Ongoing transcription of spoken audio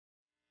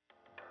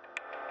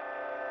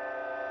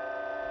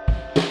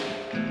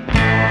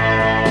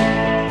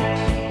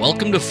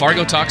Welcome to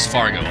Fargo Talks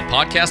Fargo, a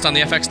podcast on the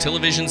FX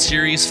television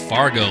series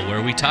Fargo,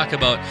 where we talk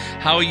about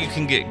how you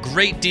can get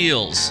great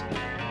deals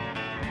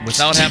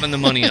without having the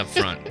money up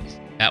front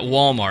at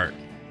Walmart,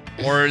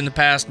 or in the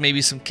past,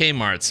 maybe some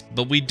Kmarts,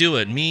 but we do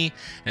it.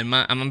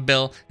 I'm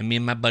Bill, and me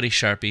and my buddy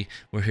Sharpie,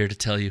 we're here to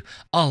tell you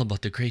all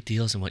about the great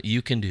deals and what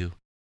you can do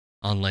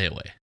on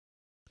layaway.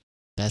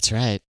 That's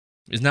right.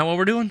 Isn't that what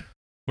we're doing?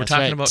 We're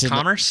talking about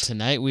commerce?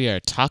 Tonight we are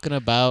talking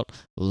about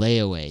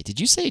layaway. Did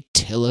you say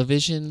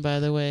television,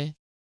 by the way?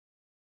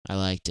 I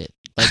liked it.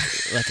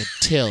 Like a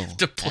till.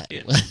 To play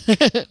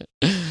it.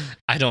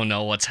 I don't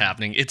know what's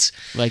happening. It's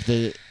like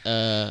the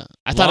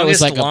I thought it was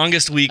like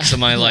longest weeks of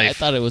my life. I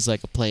thought it was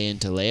like a play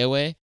into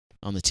layaway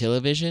on the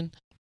television.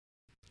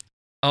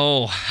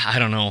 Oh, I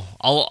don't know.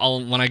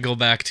 I'll when I go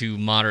back to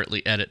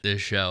moderately edit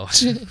this show,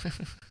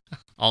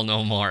 I'll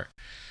know more.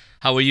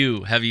 How are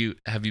you? Have you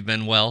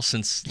been well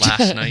since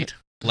last night?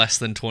 Less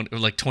than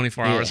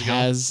 24 hours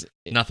ago?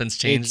 Nothing's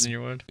changed in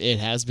your world? It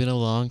has been a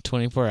long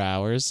 24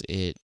 hours.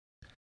 It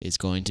is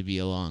going to be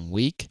a long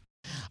week.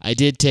 I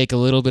did take a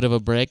little bit of a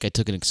break. I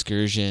took an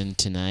excursion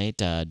tonight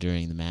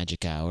during the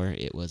magic hour.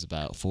 It was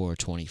about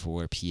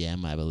 4:24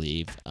 p.m., I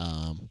believe,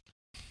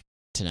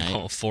 tonight.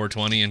 Oh,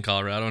 4:20 in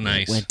Colorado?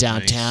 Nice. Went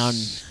downtown,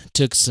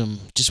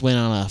 just went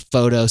on a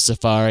photo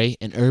safari,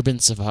 an urban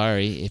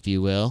safari, if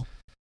you will.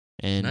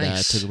 And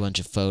took a bunch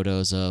of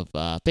photos of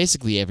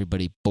basically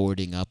everybody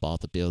boarding up all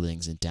the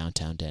buildings in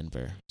downtown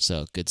Denver.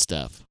 So good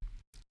stuff.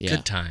 Yeah.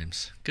 Good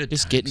times.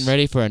 Just getting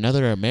ready for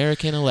another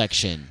American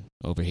election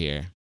over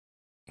here.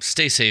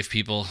 Stay safe,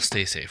 people.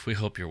 Stay safe. We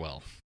hope you're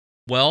well.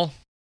 Well,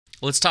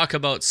 let's talk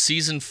about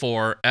Season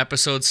 4,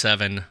 Episode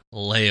 7,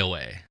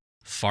 Layaway,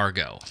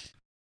 Fargo.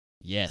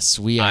 Yes,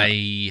 we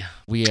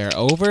are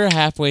over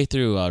halfway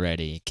through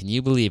already. Can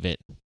you believe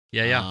it?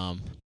 Yeah.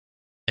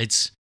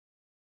 It's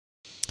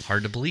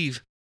hard to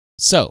believe.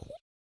 So,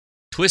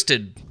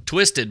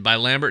 Twisted by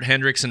Lambert,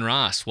 Hendricks, and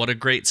Ross. What a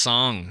great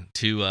song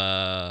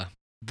to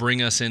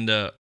bring us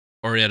into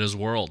Orietta's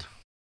world,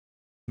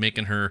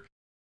 making her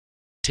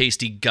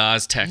tasty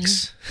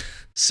Gaztex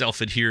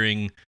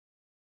self-adhering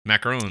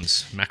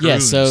macaroons. Yeah,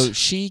 so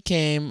she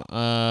came.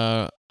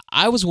 I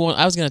was going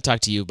to talk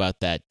to you about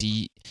that,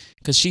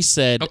 because she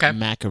said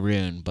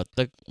macaroon, but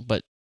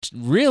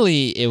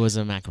really it was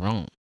a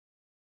macaron.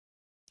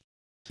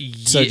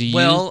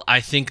 So I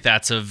think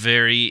that's a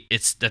very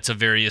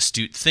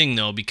astute thing,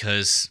 though,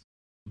 because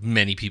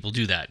many people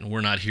do that, and we're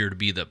not here to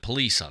be the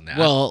police on that.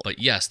 Well, but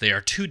yes, they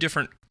are two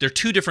different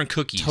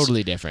cookies.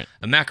 Totally different.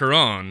 A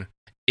macaron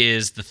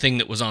is the thing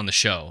that was on the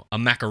show. A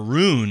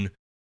macaroon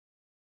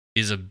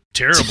is a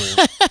terrible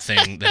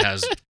thing that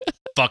has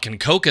fucking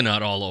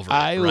coconut all over it,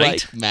 I right?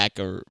 like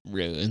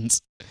macaroons.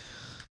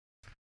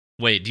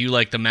 Wait, do you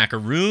like the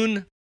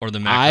macaroon or the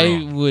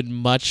macaron? I would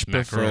much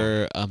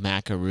prefer a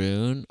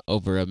macaroon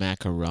over a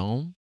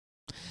macaron,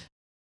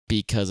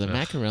 because a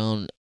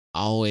macaron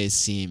always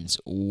seems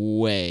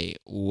way,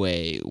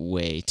 way,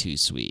 way too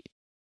sweet.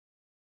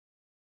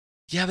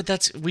 Yeah,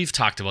 but we've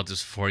talked about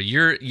this before.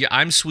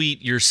 I'm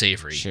sweet, you're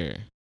savory. Sure.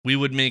 We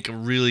would make a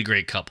really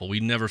great couple.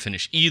 We'd never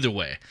finish either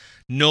way.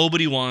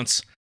 Nobody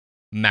wants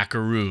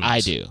macaroons. I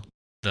do.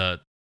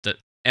 The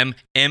macaroon,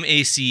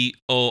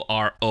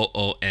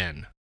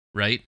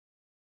 right?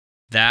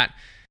 That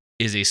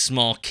is a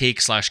small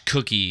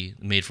cake/cookie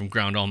made from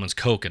ground almonds,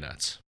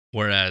 coconuts.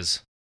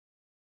 Whereas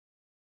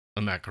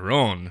a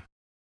macaron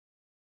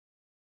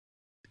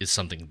is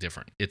something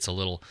different. It's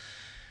a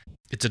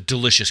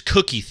delicious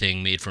cookie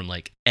thing made from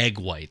like egg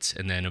whites,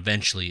 and then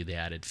eventually they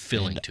added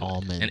filling to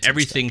it. And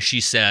everything she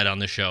said on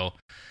the show,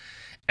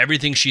 that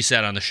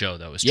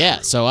was true. Yeah,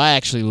 so I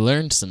actually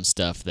learned some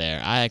stuff there.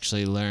 I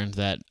actually learned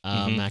that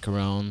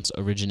macarons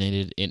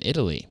originated in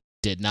Italy.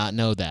 Did not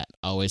know that.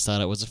 Always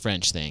thought it was a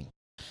French thing.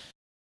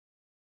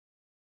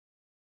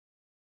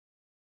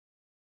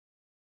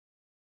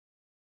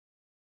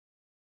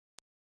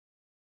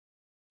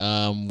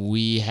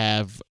 We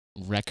have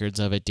records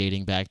of it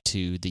dating back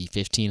to the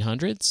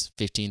 1500s,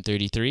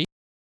 1533.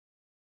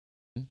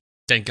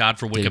 Thank God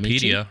for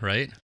Wikipedia,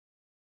 right?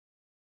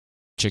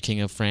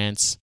 King of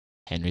France,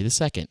 Henry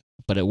II.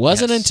 But it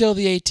wasn't until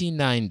the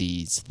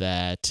 1890s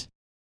that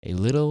a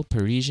little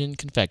Parisian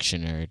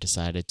confectioner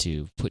decided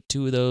to put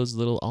two of those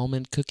little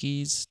almond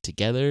cookies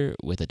together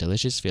with a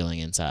delicious filling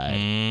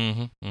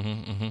inside.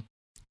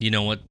 You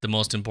know what the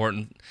most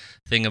important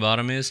thing about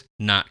them is?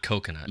 Not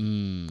coconut.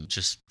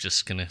 Just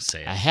gonna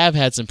say it. I have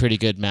had some pretty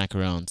good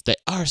macarons. They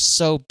are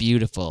so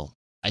beautiful.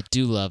 I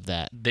do love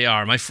that. They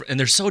are and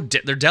they're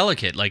they're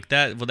delicate. Like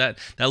that. Well, that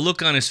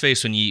look on his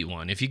face when you eat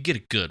one. If you get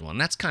a good one,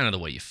 that's kind of the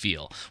way you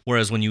feel.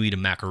 Whereas when you eat a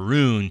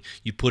macaroon,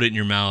 you put it in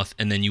your mouth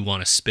and then you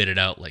want to spit it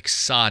out like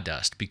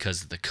sawdust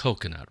because of the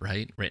coconut,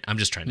 right? Right. I'm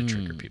just trying to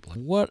trigger people.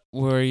 What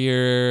was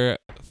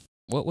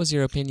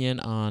your opinion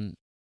on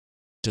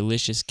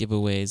delicious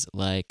giveaways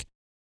like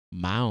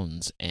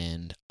Mounds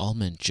and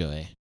Almond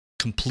Joy?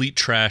 Complete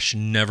trash.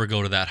 Never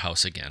go to that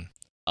house again.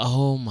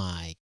 Oh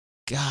my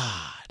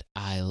God.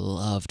 I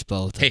loved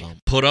both Hey, of them.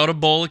 put out a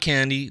bowl of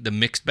candy, the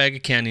mixed bag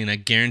of candy, and I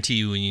guarantee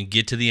you when you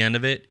get to the end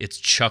of it, it's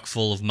chock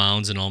full of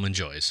Mounds and Almond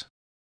Joys.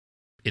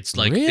 It's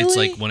like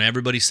Really? when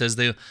everybody says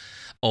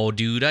oh,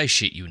 dude, I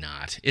shit you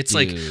not. It's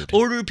like, Dude.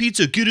 order a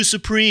pizza, get a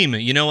Supreme.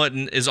 You know what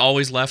is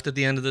always left at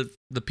the end of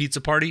the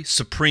pizza party?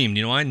 Supreme.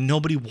 You know why?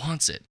 Nobody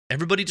wants it.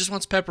 Everybody just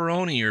wants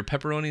pepperoni or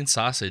pepperoni and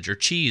sausage or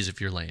cheese if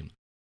you're lame.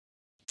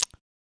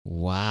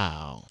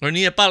 Wow. Or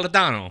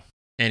Neapolitano.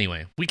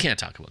 Anyway, we can't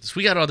talk about this.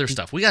 We got other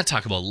stuff. We got to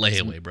talk about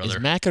layaway, brother. Is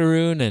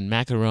macaroon and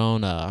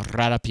macaron a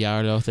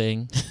ratapiarlo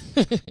thing?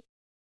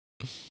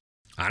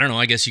 I don't know.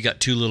 I guess you got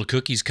two little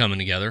cookies coming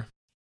together.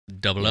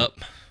 Double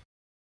up.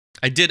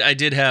 I did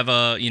have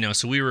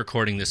so we were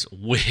recording this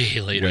way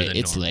later than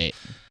it's normal. late.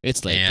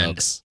 It's late, And-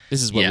 folks.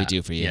 This is what we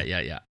do for you.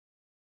 Yeah.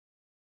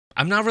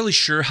 I'm not really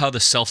sure how the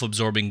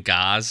self-absorbing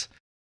gauze,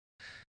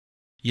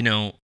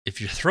 if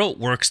your throat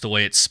works the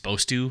way it's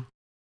supposed to,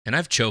 and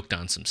I've choked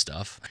on some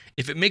stuff,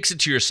 if it makes it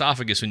to your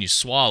esophagus when you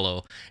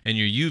swallow and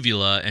your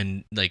uvula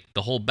and like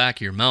the whole back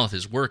of your mouth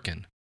is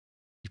working,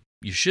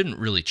 you shouldn't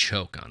really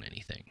choke on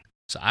anything.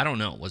 So I don't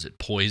know. Was it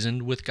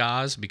poisoned with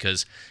gauze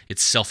because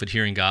it's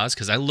self-adhering gauze?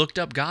 Because I looked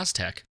up gauze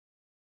tech,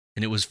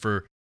 and it was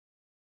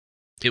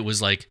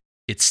like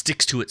it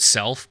sticks to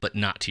itself, but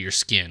not to your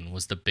skin.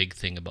 Was the big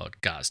thing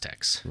about gauze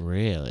techs.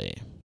 Really?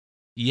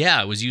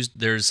 Yeah, it was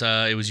used.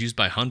 It was used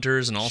by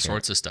hunters and all Sure.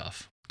 sorts of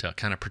stuff to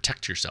kind of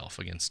protect yourself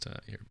against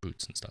your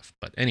boots and stuff.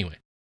 But anyway,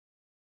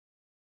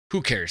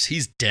 who cares?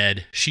 He's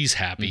dead. She's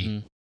happy.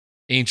 Mhm.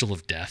 Angel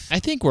of death. I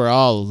think we're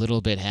all a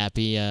little bit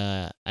happy.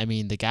 I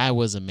mean, the guy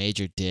was a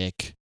major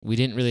dick. We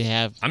didn't really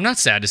have... I'm not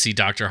sad to see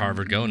Dr.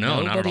 Harvard go.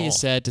 No, not at Nobody all. is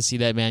sad to see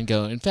that man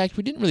go. In fact,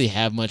 we didn't really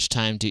have much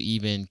time to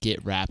even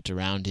get wrapped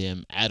around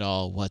him at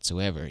all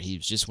whatsoever. He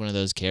was just one of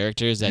those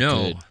characters that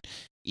could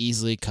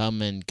easily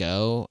come and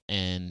go,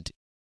 and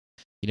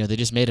they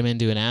just made him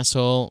into an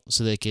asshole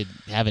so they could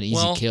have an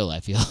easy kill, I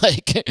feel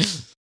like.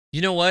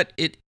 You know what?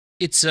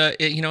 It's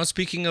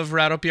speaking of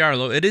Rado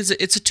Piarlo,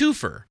 it's a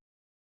twofer.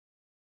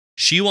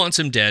 She wants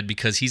him dead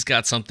because he's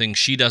got something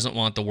she doesn't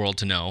want the world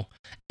to know,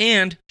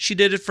 and she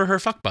did it for her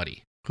fuck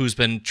buddy, who's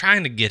been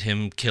trying to get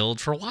him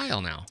killed for a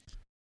while now.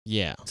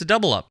 Yeah. It's a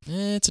double up.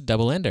 It's a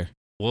double ender.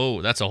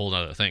 Whoa, that's a whole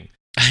other thing.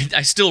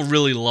 I still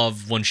really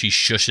love when she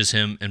shushes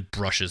him and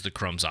brushes the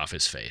crumbs off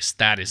his face.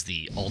 That is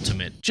the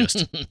ultimate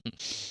just...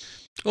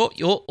 Oh,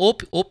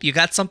 you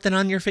got something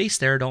on your face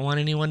there. Don't want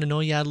anyone to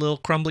know you had a little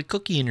crumbly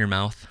cookie in your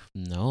mouth.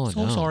 No.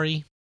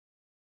 Sorry.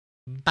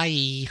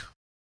 Bye.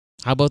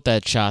 How about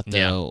that shot,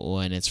 though,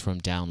 when it's from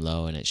down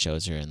low and it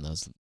shows her and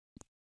those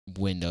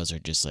windows are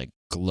just, like,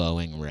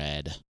 glowing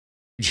red?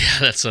 Yeah,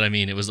 that's what I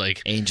mean. It was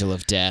like... Angel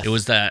of Death. It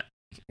was that...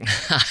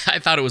 I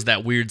thought it was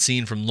that weird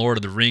scene from Lord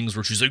of the Rings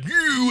where she's like,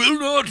 you will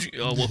not...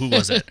 Oh, well, who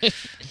was it?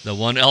 The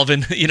one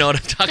Elven... You know what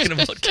I'm talking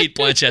about? Kate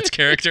Blanchett's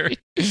character.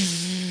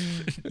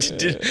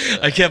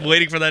 I kept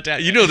waiting for that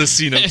to... You know the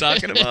scene I'm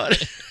talking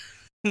about.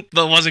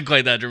 But it wasn't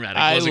quite that dramatic.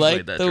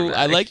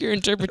 I like your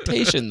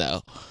interpretation,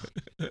 though.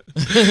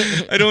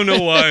 I don't know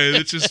why.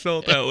 It just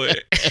felt that way.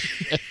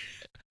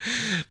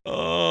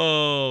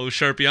 Oh,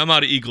 Sharpie, I'm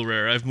out of Eagle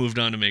Rare. I've moved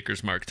on to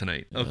Maker's Mark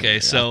tonight. Okay,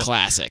 so...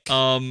 Classic.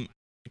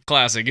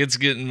 Classic. It's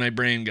getting my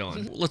brain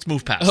going. Let's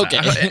move past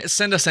Okay. that.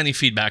 Send us any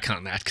feedback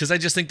on that, because I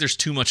just think there's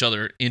too much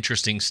other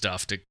interesting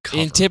stuff to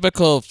cover. In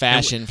typical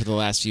fashion for the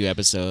last few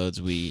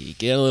episodes, we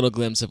get a little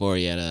glimpse of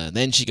Orietta,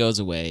 then she goes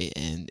away,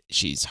 and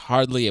she's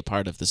hardly a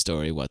part of the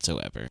story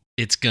whatsoever.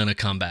 It's gonna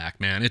come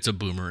back, man. It's a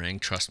boomerang,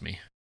 trust me.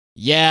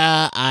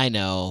 Yeah, I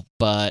know,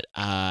 but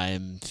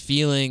I'm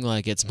feeling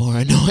like it's more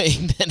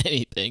annoying than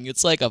anything.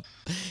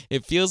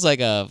 It feels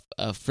like a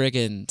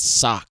friggin'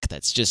 sock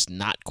that's just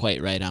not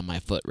quite right on my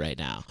foot right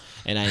now.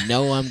 And I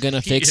know I'm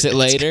gonna fix it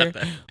later,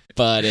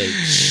 but it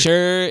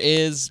sure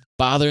is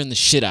bothering the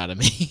shit out of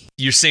me.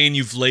 You're saying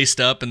you've laced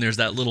up and there's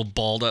that little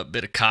balled up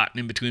bit of cotton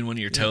in between one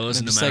of your toes,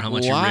 and no matter how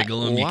much you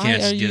wriggle them, you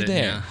can't just get it. Why are you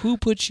there? Yeah. Who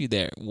put you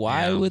there?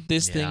 Why would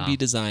this thing be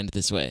designed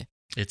this way?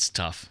 It's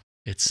tough.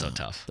 It's so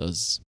tough.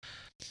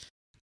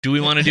 Do we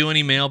want to do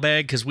any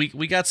mailbag? Because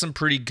we got some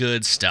pretty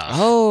good stuff.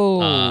 Oh.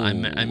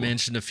 I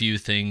mentioned a few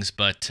things,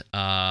 but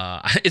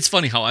it's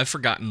funny how I've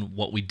forgotten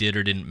what we did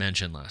or didn't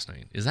mention last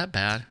night. Is that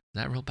bad? Is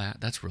that real bad?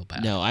 That's real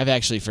bad. No, I've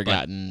actually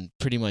forgotten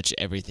pretty much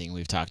everything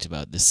we've talked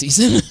about this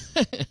season.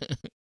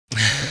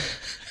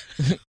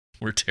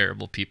 We're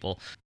terrible people.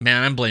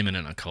 Man, I'm blaming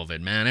it on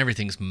COVID, man.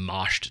 Everything's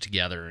moshed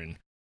together and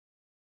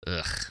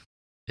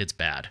it's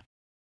bad.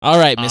 All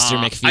right, Mr.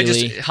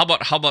 McFeely.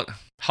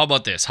 How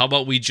about this? How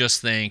about we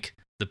just thank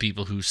the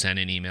people who send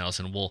in emails,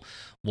 and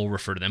we'll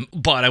refer to them.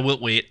 But I will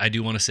wait. I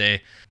do want to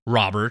say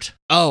Robert.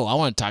 Oh, I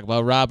want to talk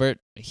about Robert.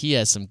 He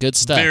has some good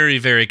stuff. Very,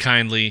 very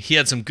kindly. He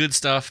had some good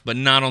stuff, but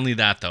not only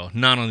that, though.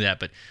 Not only that,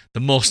 but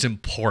the most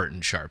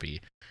important,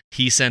 Sharpie.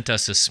 He sent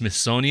us a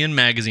Smithsonian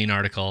Magazine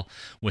article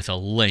with a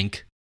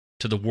link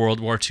to the World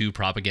War II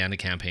propaganda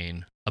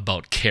campaign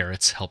about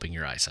carrots helping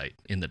your eyesight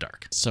in the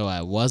dark. So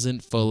I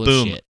wasn't full of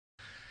Boom. shit.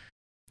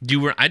 You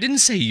were. I didn't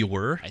say you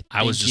were.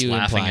 I was just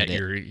laughing at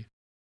your...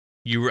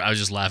 I was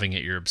just laughing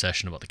at your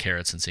obsession about the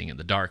carrots and seeing in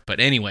the dark. But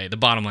anyway, the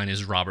bottom line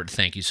is, Robert,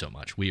 thank you so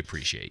much. We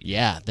appreciate you.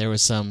 Yeah, there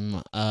was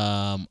some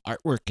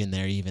artwork in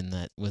there even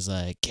that was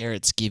like,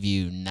 carrots give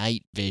you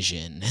night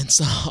vision and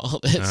so all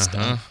this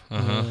stuff.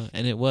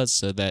 And it was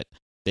so that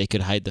they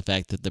could hide the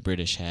fact that the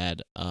British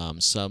had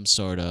some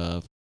sort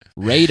of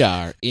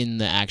radar in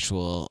the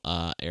actual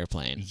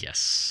airplane.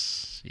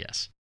 Yes.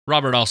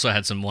 Robert also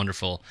had some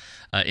wonderful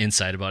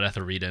insight about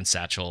Ethelreda and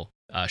Satchel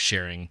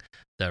sharing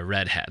the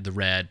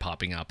red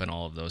popping up and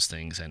all of those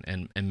things,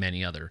 and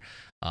many other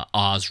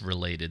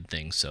Oz-related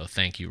things. So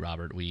thank you,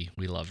 Robert. We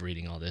love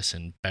reading all this,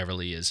 and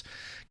Beverly is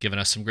giving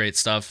us some great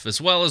stuff,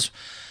 as well as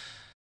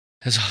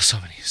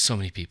so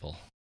many people.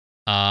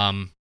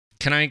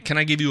 Can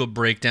I give you a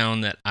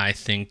breakdown that I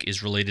think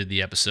is related to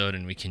the episode,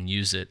 and we can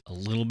use it a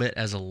little bit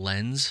as a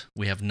lens?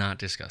 We have not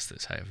discussed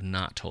this. I have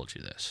not told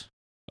you this.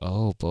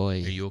 Oh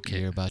boy, are you okay?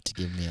 You're about to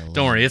give me a lens.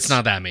 Don't worry, it's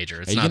not that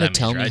major. Are you going to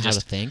tell me how to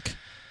think?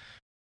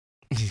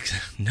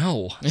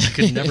 No, I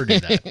could never do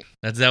that.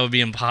 That would be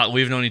impossible.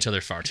 We've known each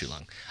other far too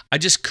long. I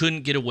just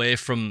couldn't get away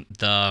from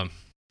the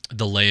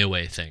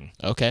layaway thing.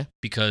 Okay.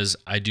 Because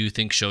I do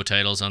think show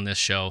titles on this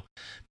show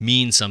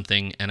mean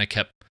something, and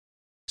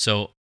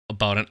so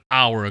about an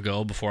hour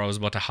ago, before I was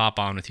about to hop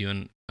on with you,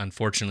 and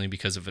unfortunately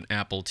because of an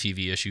Apple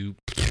TV issue,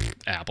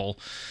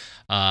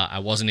 I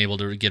wasn't able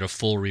to get a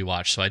full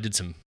rewatch, so I did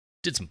some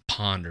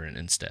pondering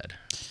instead.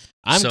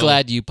 I'm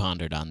glad you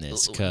pondered on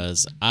this,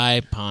 because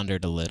I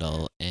pondered a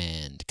little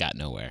and got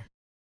nowhere.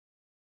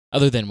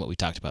 Other than what we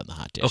talked about in the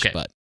hot dish. Okay.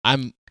 But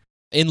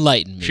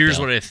enlighten me. Here's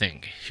what I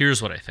think.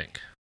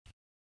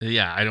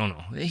 Yeah, I don't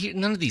know.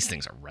 None of these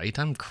things are right.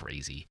 I'm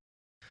crazy.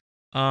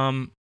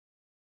 Layaway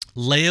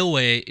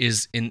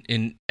is,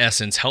 in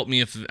essence, help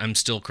me if I'm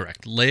still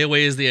correct.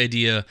 Layaway is the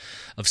idea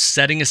of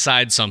setting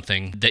aside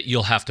something that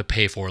you'll have to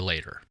pay for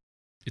later.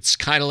 It's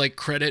kind of like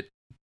credit,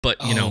 but,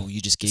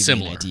 you just gave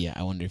similar. me an idea.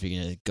 I wonder if you're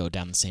going to go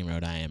down the same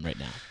road I am right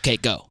now. Okay,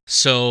 go.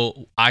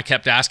 So I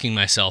kept asking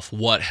myself,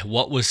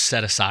 what was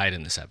set aside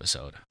in this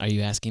episode? Are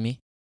you asking me?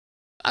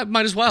 I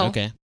might as well.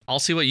 Okay. I'll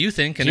see what you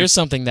think. And here's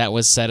something that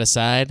was set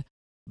aside.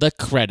 The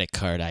credit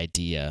card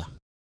idea.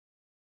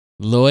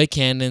 Loy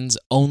Cannon's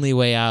only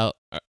way out,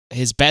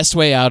 his best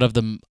way out of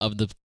the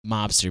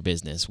mobster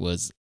business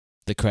was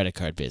the credit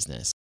card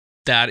business.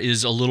 That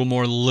is a little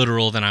more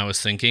literal than I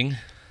was thinking.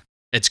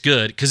 It's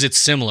good because it's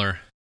similar.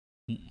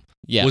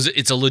 Yeah.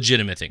 It's a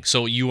legitimate thing.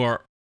 So you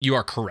are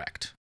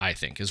correct, I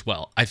think, as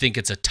well. I think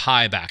it's a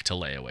tie back to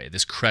layaway,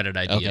 this credit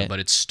idea, but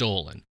it's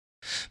stolen.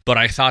 But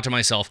I thought to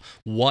myself,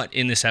 what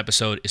in this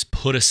episode is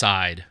put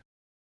aside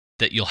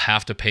that you'll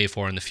have to pay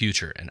for in the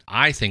future? And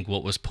I think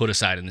what was put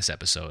aside in this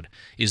episode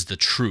is the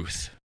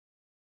truth.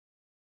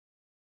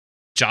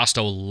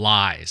 Josto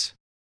lies.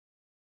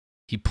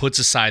 He puts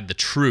aside the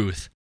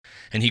truth,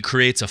 and he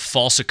creates a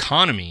false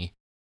economy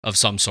of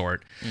some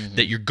sort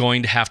that you're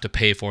going to have to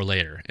pay for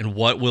later. And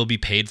what will be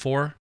paid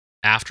for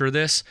after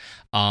this?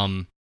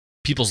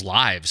 People's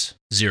lives.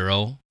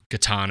 Zero,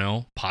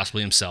 Gaetano,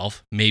 possibly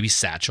himself, maybe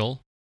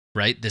Satchel,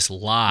 right? This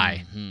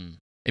lie.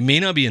 It may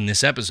not be in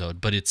this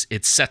episode, but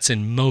it sets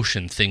in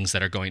motion things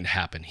that are going to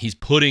happen. He's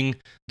putting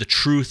the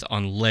truth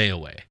on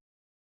layaway.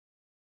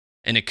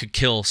 And it could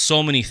kill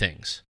so many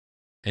things.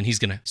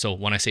 And so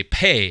when I say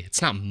pay,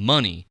 it's not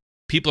money.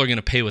 People are going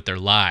to pay with their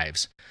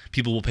lives.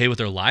 People will pay with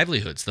their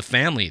livelihoods, the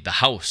family, the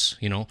house,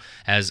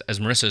 as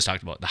Marissa has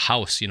talked about, the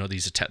house,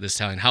 this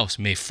Italian house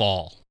may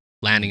fall,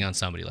 landing on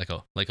somebody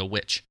like a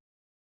witch.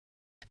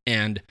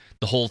 And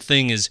the whole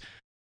thing is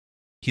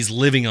he's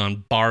living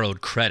on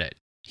borrowed credit.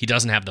 He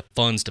doesn't have the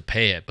funds to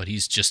pay it, but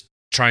he's just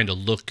trying to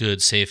look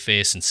good, save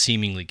face, and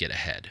seemingly get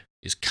ahead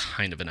is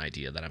kind of an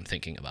idea that I'm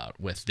thinking about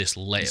with this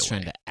layaway. He's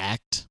trying to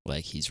act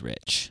like he's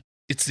rich.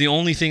 It's the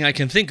only thing I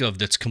can think of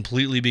that's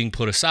completely being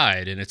put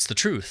aside, and it's the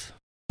truth.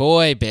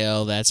 Boy,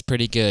 Bill, that's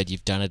pretty good.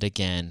 You've done it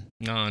again.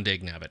 Oh,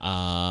 dag-nabbit.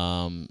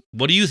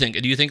 What do you think?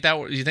 Do you think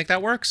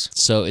that works?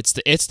 So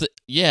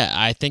yeah,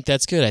 I think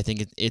that's good. I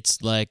think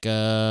it's like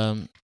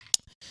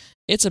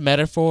it's a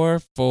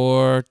metaphor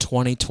for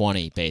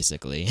 2020,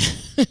 basically.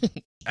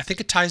 I think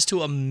it ties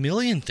to a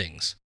million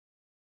things.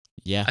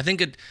 Yeah. I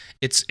think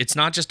it's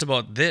not just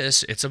about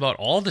this, it's about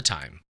all the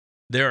time.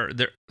 There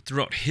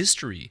throughout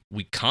history,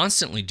 we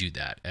constantly do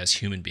that as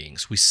human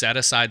beings. We set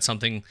aside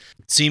something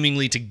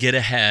seemingly to get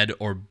ahead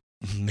or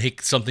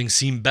make something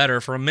seem better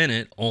for a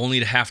minute, only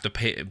to have to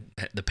pay.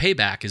 The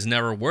payback is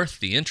never worth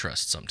the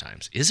interest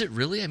sometimes. Is it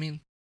really? I mean,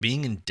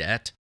 being in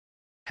debt,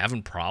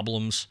 having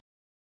problems.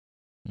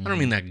 I don't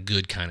mean that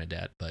good kind of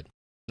debt, but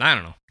I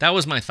don't know. That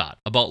was my thought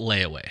about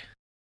layaway.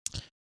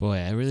 Boy,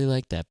 I really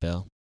like that,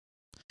 Bill.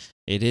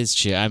 It is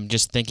true. I'm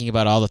just thinking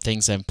about all the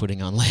things I'm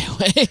putting on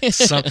layaway.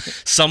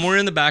 Somewhere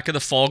in the back of the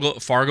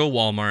Fargo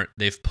Walmart,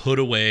 they've put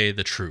away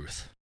the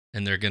truth,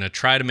 and they're going to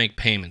try to make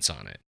payments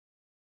on it.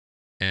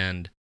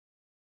 And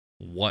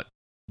what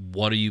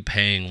are you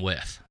paying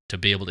with to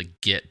be able to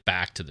get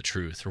back to the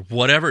truth, or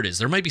whatever it is?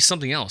 There might be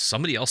something else.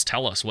 Somebody else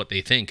tell us what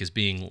they think is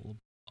being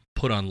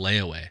put on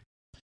layaway.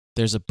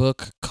 There's a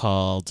book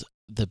called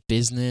The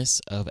Business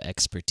of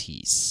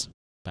Expertise.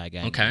 by a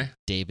guy Okay. named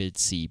David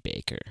C.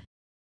 Baker.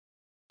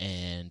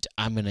 And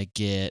I'm gonna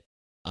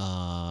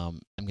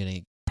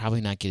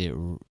probably not get it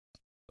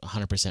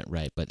 100%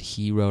 right, but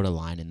he wrote a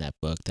line in that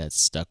book that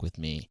stuck with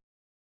me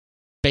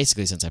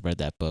basically since I've read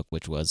that book,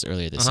 which was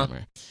earlier this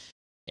summer.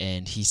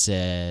 And he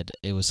said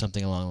it was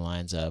something along the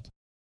lines of,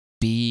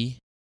 be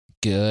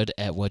good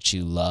at what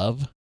you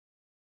love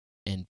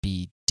and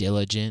be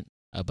diligent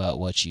about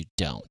what you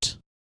don't.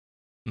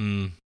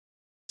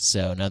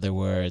 So in other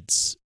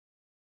words,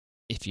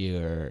 if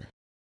you're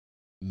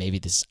maybe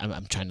this,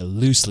 I'm trying to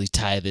loosely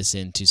tie this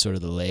into sort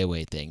of the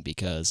layaway thing,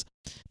 because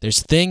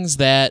there's things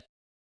that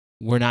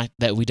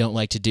we don't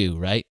like to do,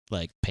 right?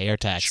 Like pay our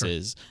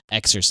taxes,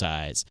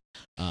 exercise,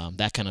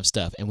 that kind of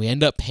stuff. And we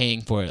end up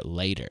paying for it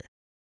later.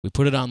 We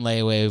put it on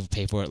layaway, we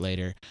pay for it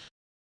later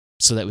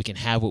so that we can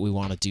have what we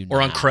want to do now.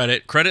 Or on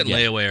credit. Credit and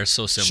layaway are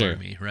so similar to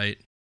me, right?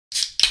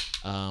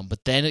 But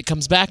then it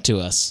comes back to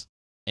us,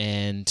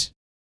 and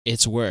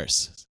it's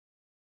worse.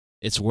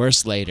 It's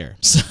worse later.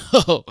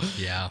 So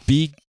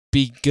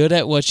be good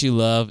at what you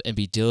love and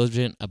be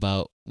diligent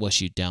about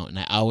what you don't. And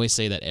I always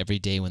say that every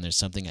day when there's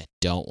something I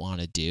don't want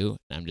to do,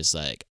 I'm just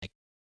like,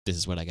 this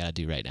is what I got to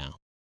do right now.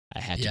 I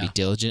have to be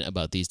diligent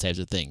about these types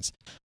of things,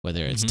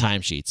 whether it's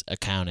timesheets,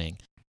 accounting,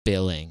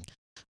 billing,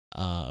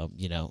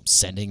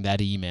 sending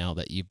that email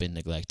that you've been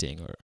neglecting,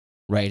 or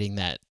writing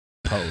that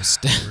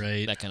post,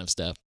 right? That kind of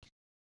stuff.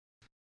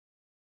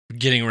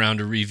 Getting around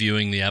to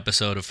reviewing the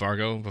episode of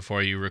Fargo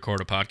before you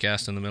record a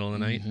podcast in the middle of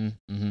the night.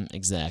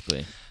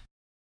 Exactly.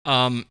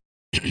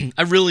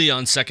 I really,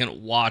 on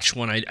second watch,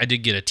 when I did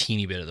get a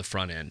teeny bit of the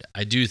front end,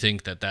 I do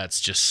think that that's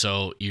just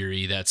so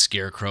eerie, that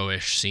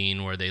scarecrowish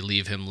scene where they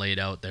leave him laid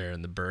out there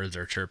and the birds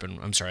are chirping.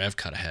 I'm sorry, I've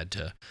cut ahead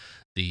to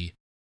the,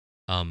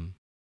 I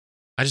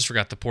just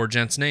forgot the poor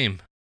gent's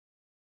name.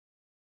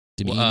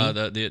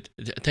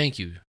 Thank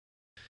you.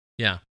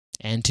 Yeah.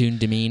 Antoon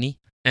Domini.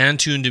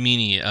 Antoon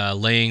Domini,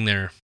 laying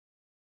there,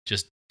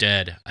 just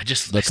dead.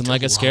 Looking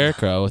like a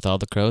scarecrow with all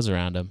the crows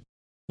around him.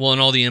 Well, and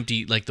all the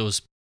empty, like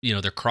those,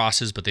 they're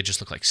crosses, but they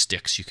just look like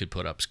sticks you could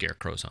put up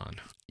scarecrows on.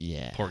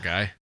 Yeah. Poor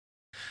guy.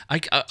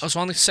 So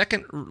on the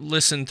second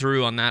listen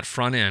through on that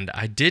front end,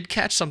 I did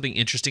catch something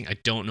interesting. I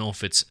don't know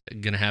if it's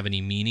going to have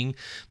any meaning,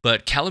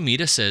 but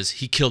Calamita says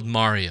he killed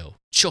Mario.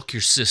 Choke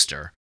your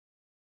sister.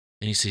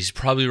 And he says he's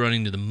probably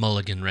running to the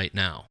Mulligan right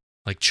now.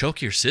 Like,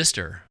 choke your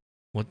sister?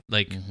 What?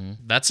 Like,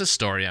 that's a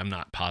story I'm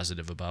not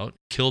positive about.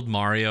 Killed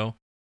Mario.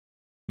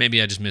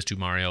 Maybe I just missed who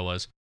Mario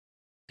was.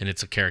 And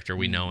it's a character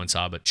we know and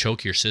saw, but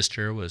choke your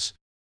sister was...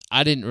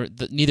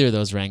 neither of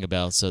those rang a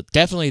bell, so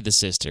definitely the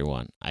sister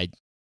one. I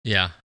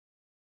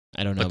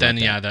don't know. But then,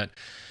 that.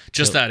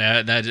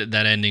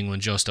 that ending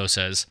when Josto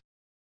says,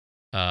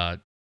 I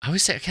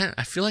always say,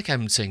 I feel like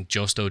I'm saying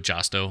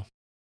Josto.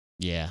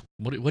 Yeah.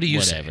 What do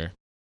you say? Whatever.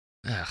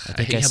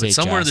 I hate but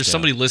somewhere there's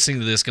somebody listening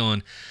to this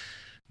going,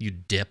 you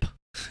dip.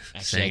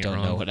 Actually, I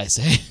don't know what I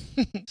say.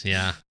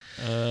 Yeah.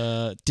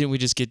 Didn't we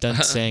just get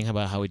done saying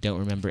about how we don't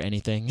remember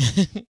anything?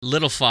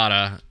 Little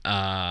Fada,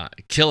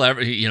 kill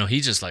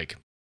he's just like,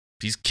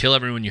 he's kill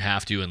everyone you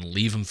have to and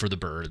leave them for the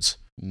birds.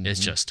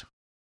 It's just,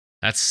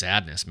 that's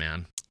sadness,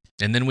 man.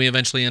 And then we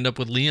eventually end up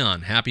with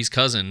Leon, Happy's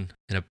cousin,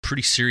 in a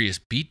pretty serious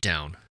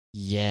beatdown.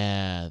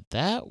 Yeah,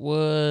 that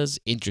was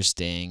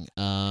interesting.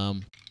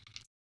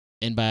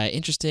 And by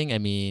interesting, I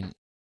mean,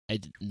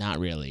 not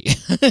really.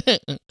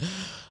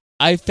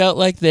 I felt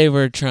like they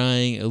were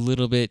trying a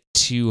little bit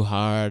too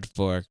hard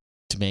to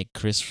make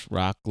Chris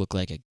Rock look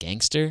like a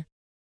gangster.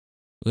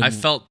 I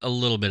felt a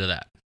little bit of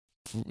that.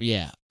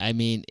 Yeah, I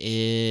mean,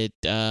 it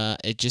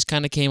just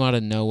kind of came out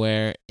of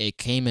nowhere. It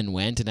came and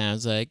went, and I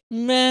was like,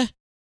 meh.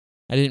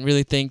 I didn't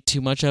really think too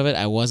much of it.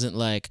 I wasn't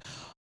like,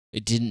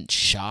 it didn't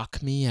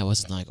shock me. I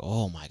wasn't like,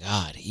 oh my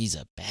God, he's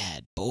a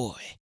bad boy.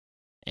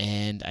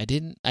 And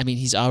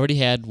he's already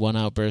had one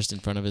outburst in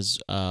front of his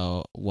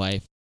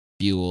wife,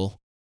 Buell.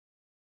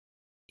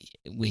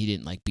 He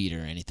didn't like beat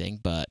her or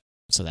anything,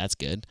 so that's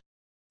good.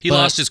 He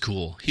lost his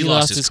cool. He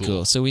lost his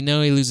cool. So we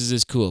know he loses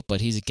his cool, but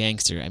he's a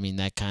gangster. I mean,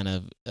 that kind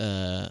of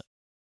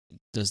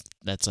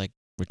that's like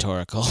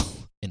rhetorical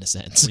in a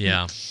sense.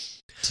 Yeah.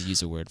 To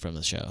use a word from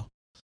the show.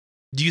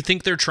 Do you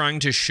think they're trying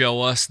to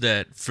show us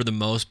that for the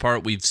most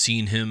part we've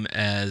seen him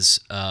as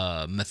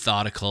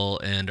methodical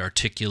and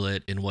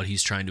articulate in what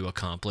he's trying to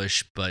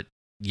accomplish, but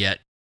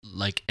yet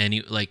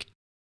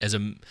as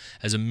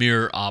a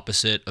mirror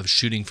opposite of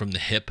shooting from the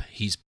hip,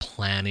 he's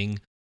planning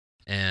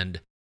and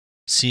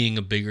seeing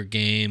a bigger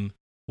game,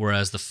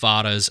 whereas the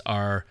Fadas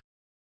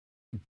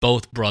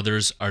both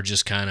brothers are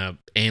just kind of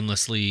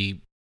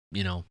aimlessly,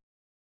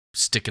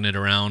 sticking it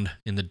around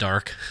in the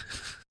dark,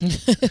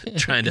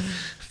 trying to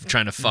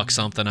fuck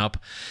something up,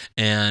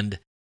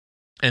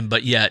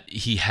 but yet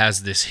he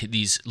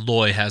has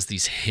Loy has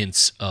these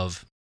hints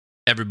of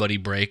everybody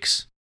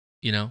breaks,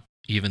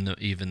 even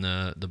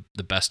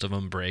the best of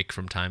them break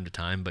from time to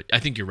time. But I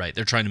think you're right.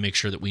 They're trying to make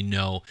sure that we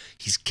know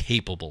he's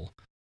capable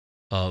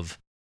of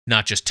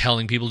not just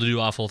telling people to do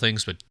awful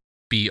things, but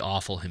be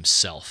awful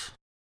himself.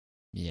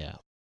 Yeah.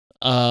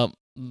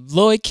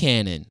 Loy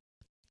Cannon.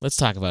 Let's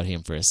talk about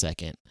him for a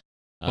second.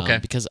 Okay.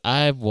 Because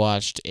I've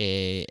watched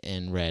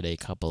and read a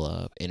couple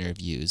of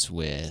interviews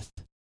with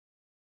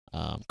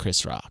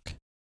Chris Rock.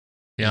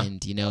 Yeah.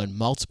 And, in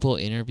multiple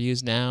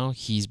interviews now,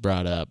 he's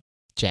brought up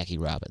Jackie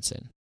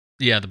Robinson.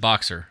 Yeah, the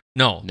boxer.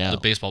 No, the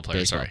baseball player.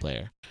 Baseball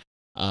player.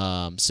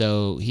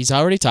 So he's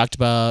already talked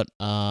about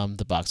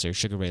the boxer,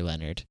 Sugar Ray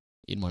Leonard,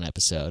 in one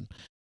episode.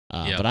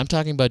 But I'm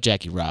talking about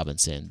Jackie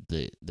Robinson,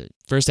 the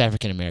first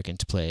African American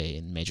to play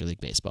in Major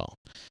League Baseball.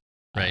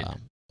 Right.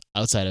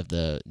 Outside of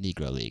the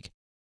Negro League.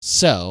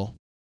 So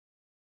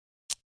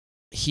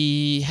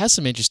he has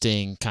some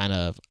interesting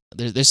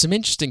there's some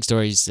interesting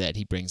stories that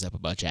he brings up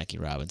about Jackie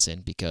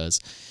Robinson, because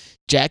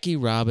Jackie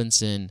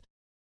Robinson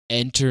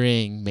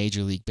entering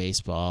Major League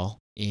Baseball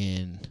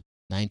in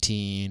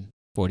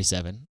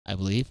 1947, I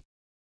believe,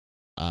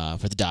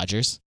 for the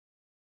Dodgers.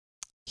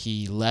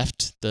 He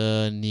left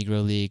the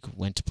Negro League,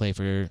 went to play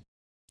for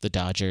the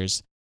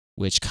Dodgers,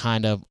 which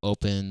kind of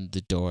opened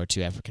the door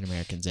to African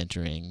Americans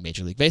entering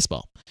Major League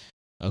Baseball.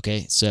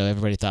 Okay, so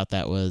everybody thought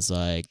that was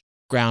like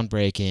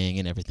groundbreaking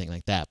and everything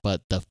like that.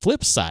 But the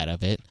flip side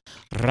of it,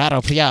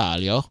 Raro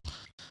Piaglio,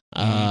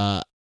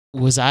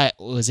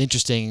 was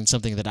interesting,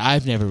 something that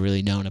I've never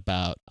really known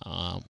about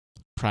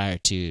prior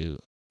to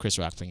Chris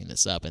Rock bringing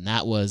this up, and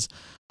that was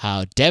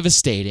how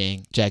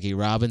devastating Jackie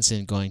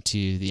Robinson going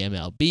to the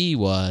MLB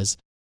was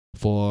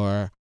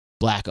for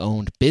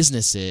black-owned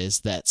businesses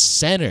that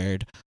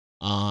centered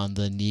on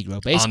the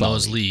Negro baseball on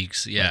those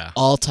leagues, yeah. Like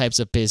all types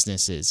of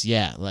businesses,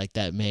 like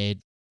that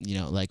made,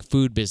 like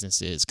food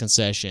businesses,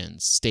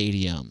 concessions,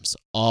 stadiums,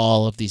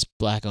 all of these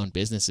black-owned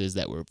businesses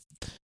that were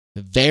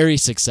very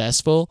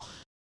successful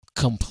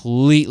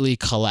completely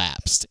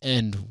collapsed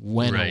and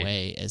went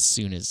away as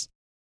soon as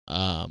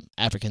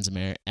African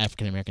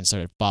Americans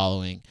started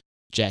following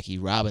Jackie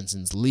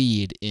Robinson's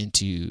lead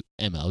into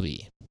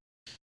MLB.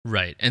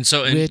 Right, and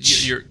so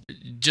which you're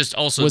just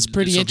also was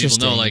pretty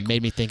interesting. Know, like, it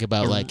made me think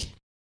about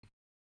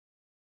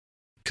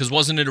because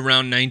wasn't it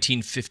around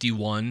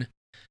 1951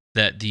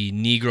 that the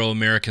Negro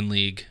American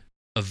League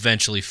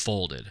eventually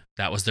folded?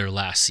 That was their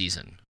last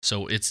season,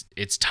 so it's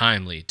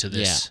timely to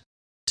this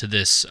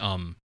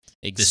exactly.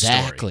 This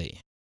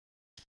story.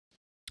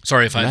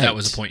 Sorry if that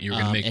was a point you were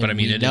going to make, but I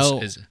mean it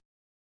is.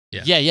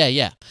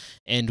 Yeah.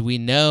 And we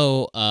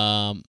know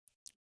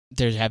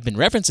there have been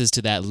references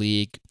to that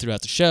league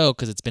throughout the show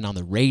because it's been on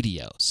the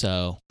radio.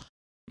 So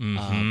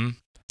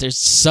there's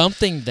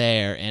something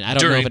there, and I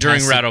don't know if it during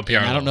Rado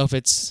Piaglio. I don't know if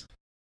it's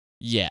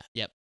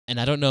and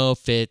I don't know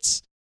if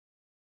it's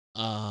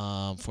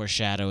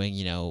foreshadowing,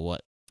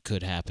 what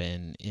could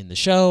happen in the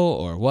show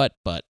or what,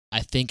 but I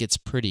think it's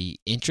pretty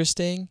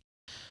interesting.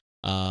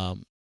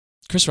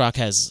 Chris Rock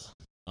has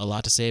a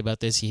lot to say about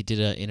this. He did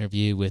an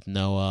interview with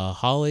Trevor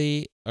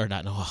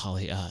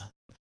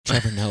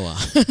Noah.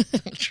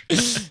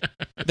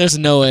 There's a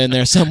Noah in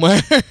there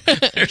somewhere.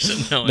 There's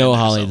a Noah. Noah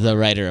Hawley, the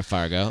writer of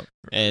Fargo,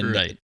 and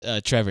right.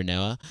 Trevor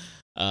Noah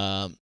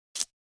of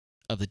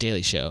The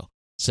Daily Show.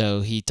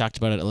 So he talked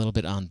about it a little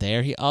bit on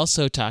there. He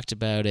also talked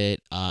about it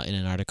in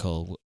an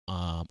article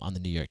on the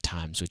New York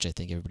Times, which I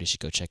think everybody should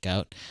go check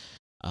out.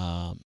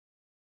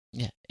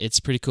 It's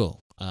pretty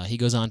cool. He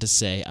goes on to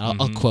say,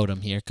 I'll quote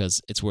him here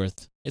because it's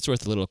worth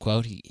a little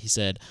quote. He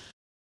said,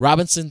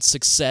 "Robinson's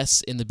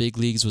success in the big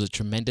leagues was a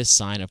tremendous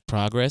sign of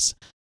progress.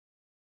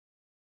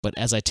 But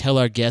as I tell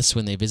our guests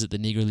when they visit the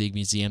Negro League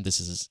Museum," this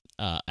is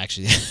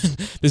actually,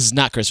 this is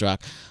not Chris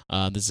Rock.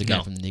 This is a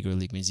guy from the Negro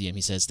League Museum.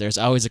 He says, "There's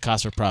always a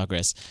cost for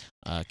progress."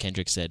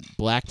 Kendrick said,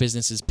 "Black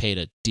businesses paid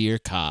a dear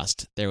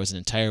cost. There was an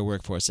entire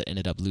workforce that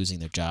ended up losing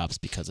their jobs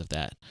because of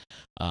that."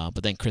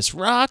 But then Chris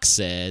Rock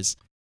says,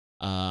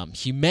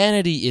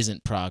 "Humanity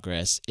isn't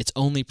progress. It's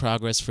only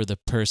progress for the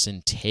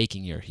person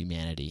taking your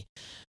humanity."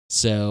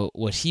 So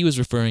what he was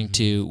referring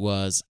to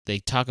was they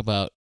talk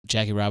about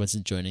Jackie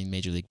Robinson joining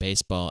Major League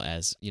Baseball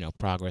as,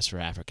 progress for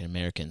African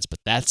Americans, but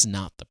that's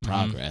not the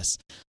progress.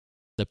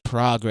 The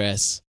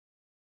progress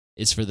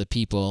is for the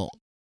people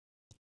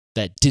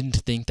that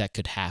didn't think that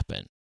could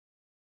happen.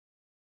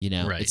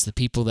 It's the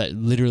people that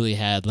literally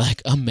had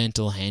like a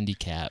mental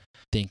handicap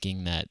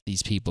thinking that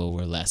these people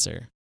were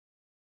lesser.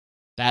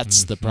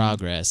 That's the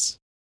progress,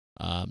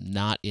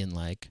 not in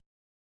like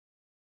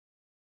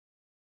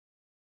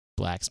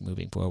blacks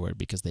moving forward,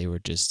 because they were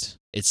just,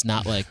 it's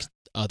not like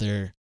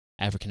other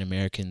African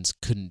Americans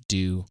couldn't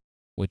do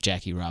what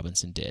Jackie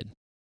Robinson did.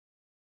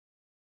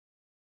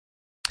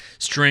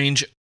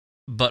 Strange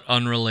but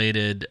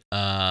unrelated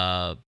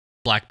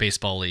Black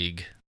Baseball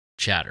League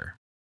chatter.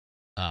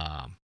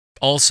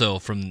 Also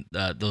from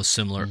those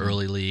similar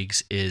early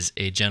leagues is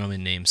a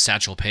gentleman named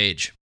Satchel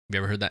Paige. Have you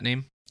ever heard that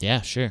name?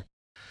 Yeah, sure.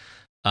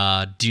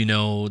 Do you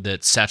know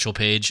that Satchel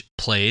Paige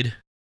played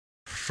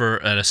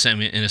in a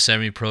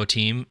semi-pro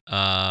team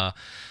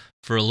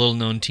for a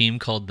little-known team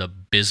called the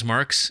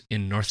Bismarcks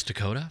in North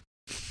Dakota?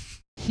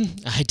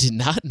 I did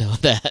not know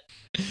that.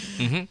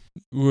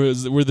 Were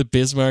the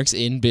Bismarcks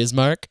in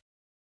Bismarck?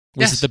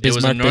 Yes, it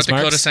was a North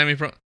Dakota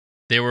semi-pro.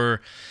 They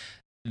were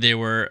they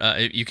were.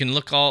 You can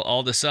look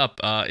all this up.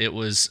 It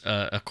was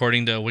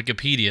according to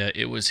Wikipedia,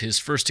 it was his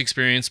first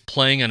experience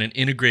playing on an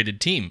integrated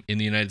team in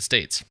the United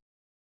States.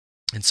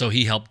 And so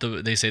he helped.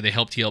 They say he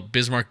helped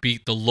Bismarck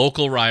beat the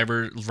local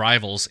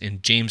rivals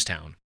in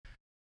Jamestown.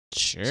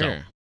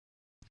 Sure.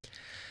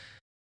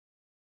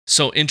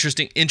 So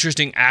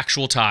interesting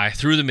actual tie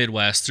through the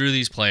Midwest, through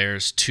these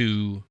players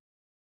to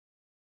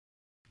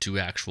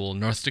actual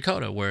North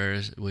Dakota,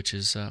 which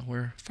is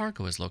where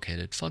Fargo is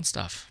located. Fun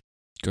stuff.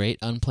 Great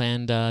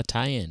unplanned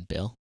tie-in,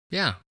 Bill.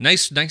 Yeah,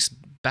 nice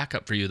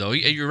backup for you though.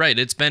 You're right;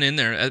 it's been in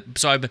there.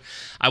 So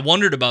I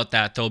wondered about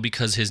that though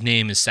because his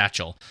name is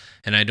Satchel,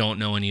 and I don't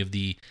know any of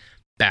the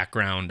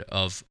background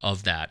of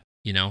that.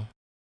 You know,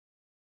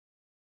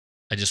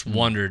 I just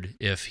wondered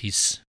if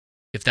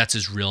that's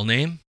his real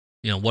name.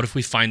 You know, what if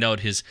we find out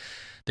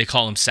they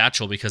call him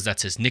Satchel because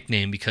that's his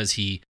nickname because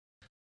he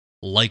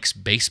likes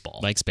baseball.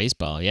 Likes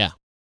baseball, yeah.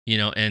 You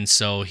know, and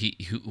so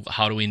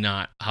how do we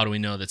know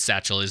that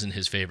Satchel isn't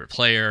his favorite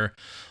player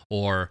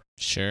or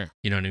sure.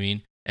 You know what I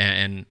mean?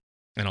 And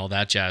all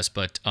that jazz,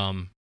 but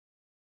I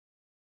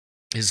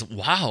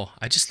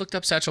just looked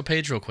up Satchel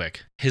Paige real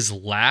quick. His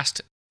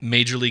last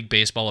Major League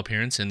Baseball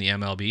appearance in the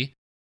MLB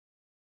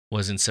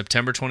was in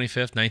September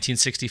 25th,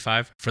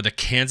 1965 for the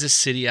Kansas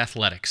City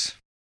Athletics.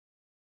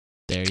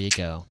 There you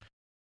go.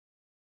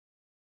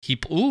 He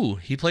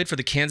played for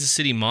the Kansas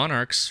City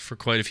Monarchs for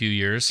quite a few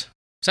years.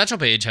 Satchel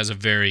Paige has a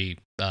very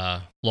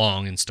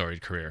long and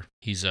storied career.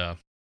 He's a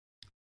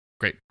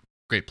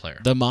great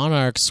player. The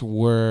Monarchs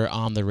were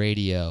on the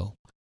radio.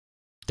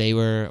 They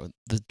were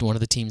one of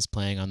the teams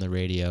playing on the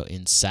radio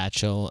in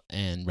Satchel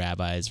and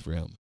Rabbi's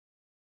room.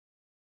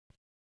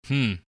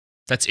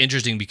 That's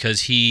interesting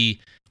because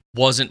he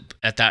wasn't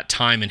at that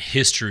time in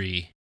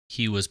history.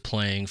 He was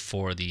playing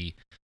for the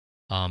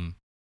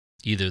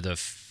either the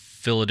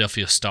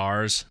Philadelphia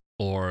Stars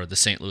or the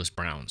St. Louis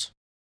Browns.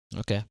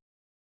 Okay.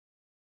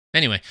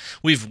 Anyway,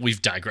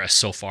 we've digressed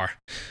so far.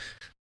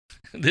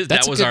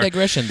 That's a good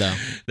digression, though.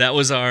 That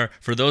was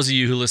for those of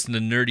you who listen to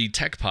Nerdy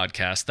Tech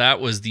Podcast, that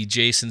was the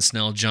Jason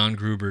Snell, John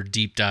Gruber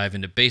deep dive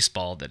into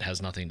baseball that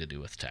has nothing to do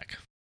with tech.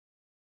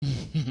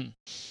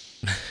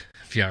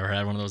 If you ever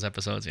had one of those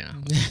episodes, yeah.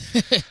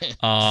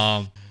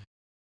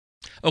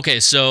 Okay,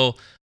 so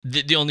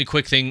the only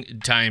quick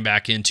thing tying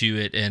back into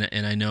it,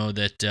 and I know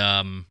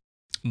that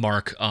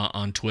Mark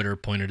on Twitter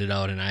pointed it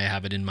out, and I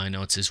have it in my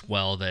notes as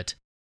well, that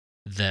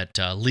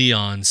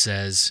Leon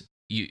says,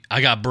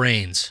 I got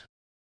brains.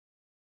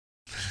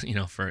 You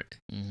know, for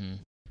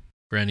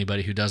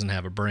anybody who doesn't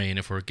have a brain,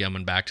 if we're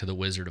coming back to the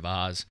Wizard of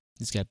Oz.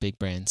 He's got big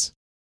brains.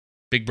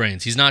 Big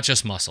brains. He's not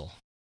just muscle.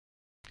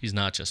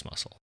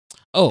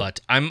 Oh. But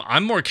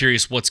I'm more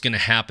curious what's going to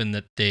happen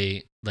that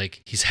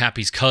he's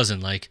Happy's cousin.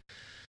 Like,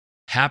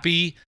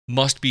 Happy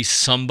must be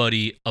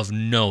somebody of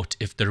note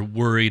if they're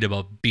worried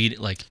about beating,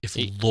 like if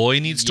Loy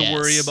needs to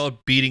worry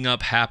about beating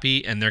up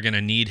Happy and they're going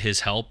to need his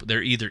help.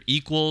 They're either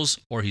equals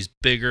or he's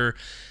bigger.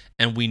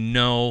 And we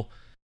know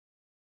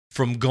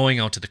from going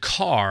out to the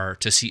car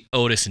to see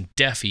Otis and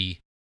Deffy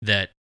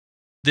that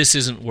this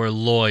isn't where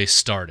Loy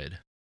started.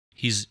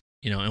 He's,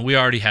 and we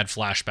already had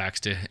flashbacks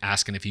to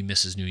asking if he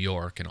misses New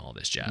York and all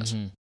this jazz.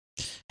 Mm-hmm.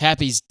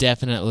 Happy's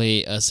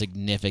definitely a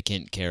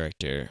significant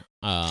character.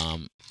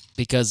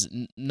 Because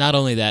not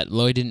only that,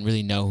 Loy didn't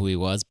really know who he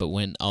was, but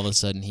when all of a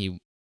sudden he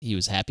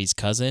was Happy's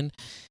cousin,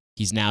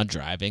 he's now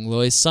driving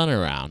Loy's son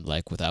around,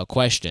 like, without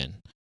question.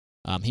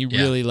 He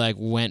really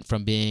went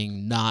from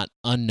being not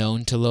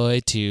unknown to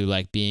Loy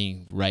to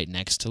being right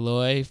next to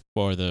Loy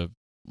for the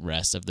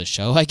rest of the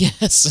show, I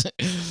guess.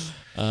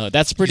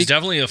 That's pretty. He's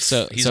definitely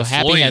so a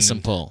Happy has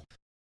some pull.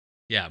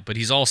 Yeah, but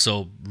he's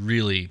also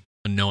really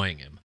annoying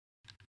him.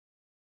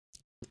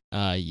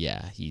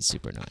 Yeah, he's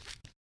super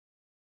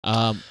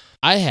annoying.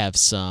 I have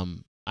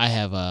some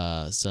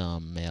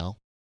mail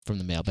from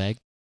the mailbag.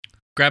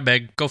 Grab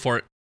bag, go for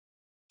it.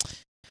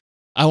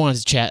 I wanted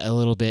to chat a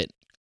little bit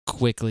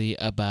quickly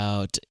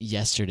about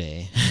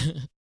yesterday,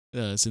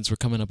 since we're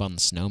coming up on the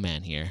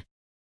snowman here.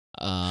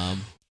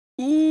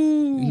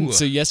 Ooh.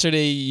 So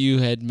yesterday you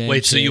had mentioned.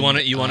 Wait, so you want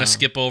to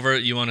skip over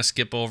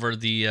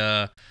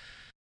the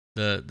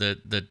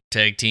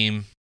tag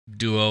team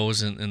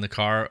duos in the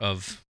car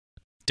of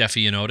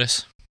Deffy and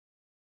Otis?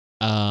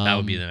 That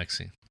would be the next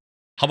thing.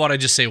 How about I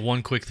just say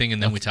one quick thing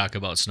and then we talk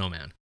about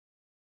Snowman?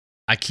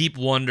 I keep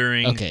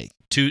wondering. Okay.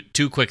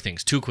 Two quick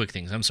things.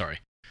 I'm sorry.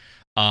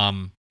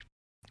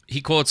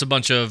 He quotes a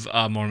bunch of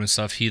Mormon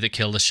stuff. He that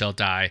killed us shall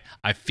die.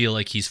 I feel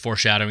like he's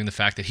foreshadowing the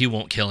fact that he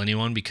won't kill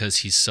anyone because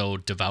he's so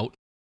devout.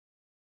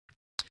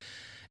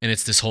 And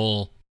it's this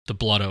whole the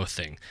blood oath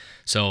thing.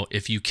 So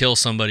if you kill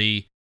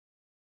somebody,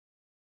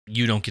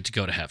 you don't get to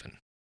go to heaven.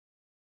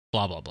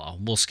 Blah, blah, blah.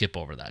 We'll skip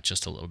over that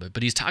just a little bit.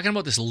 But he's talking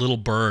about this little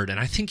bird, and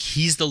I think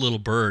he's the little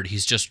bird. He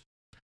just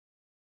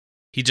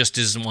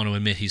doesn't want to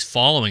admit he's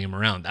following him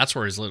around. That's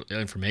where his little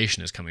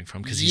information is coming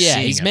from because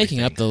he's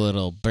making up the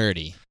little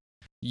birdie.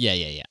 Yeah.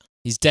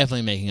 He's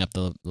definitely making up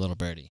the little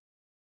birdie.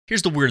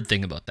 Here's the weird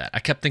thing about that. I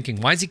kept thinking,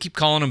 why does he keep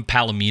calling him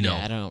Palomino?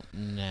 Yeah, I don't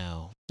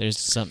know. There's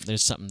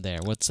something there.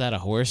 What's that, a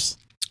horse?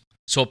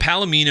 So a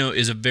Palomino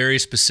is a very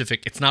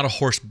specific, it's not a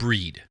horse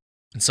breed.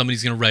 And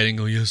somebody's going to write and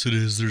go, yes, it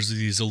is. There's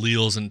these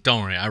alleles. And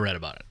don't worry, I read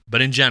about it.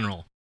 But in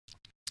general,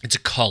 it's a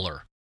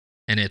color.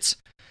 And it's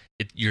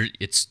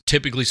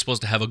typically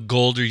supposed to have a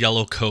gold or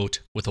yellow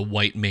coat with a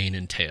white mane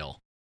and tail.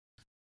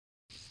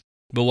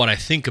 But what I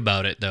think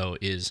about it, though,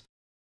 is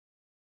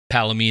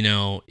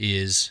Palomino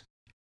is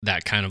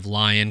that kind of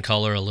lion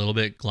color a little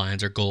bit.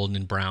 Lions are golden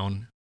and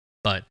brown.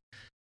 But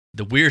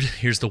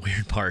here's the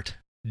weird part.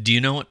 Do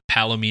you know what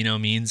Palomino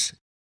means?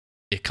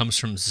 It comes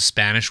from the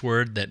Spanish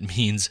word that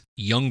means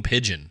young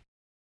pigeon,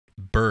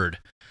 bird.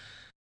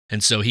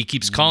 And so he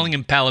keeps calling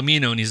him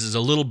Palomino, and he says, a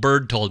little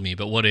bird told me.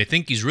 But what I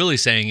think he's really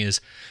saying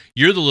is,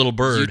 you're the little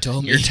bird. You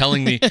told me.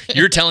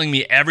 You're telling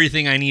me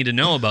everything I need to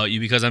know about you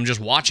because I'm just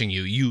watching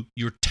you.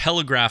 You're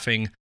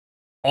telegraphing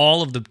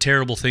all of the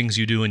terrible things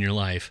you do in your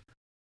life.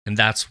 And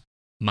that's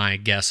my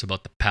guess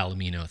about the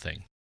Palomino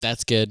thing.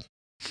 That's good.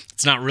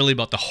 It's not really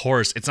about the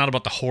horse. It's not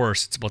about the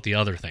horse. It's about the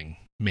other thing,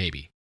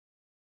 maybe.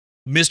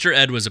 Mr.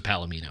 Ed was a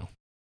Palomino.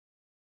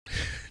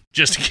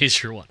 Just in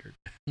case you're wondering.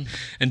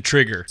 And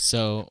Trigger.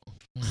 So,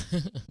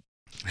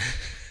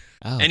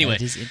 anyway,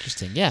 that is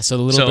interesting. Yeah, so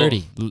the little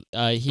birdie.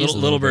 He's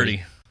little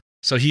birdie.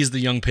 So he's the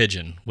young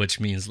pigeon,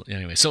 which means,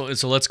 anyway. So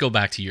let's go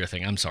back to your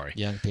thing. I'm sorry.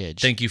 Young pigeon.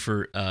 Thank you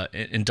for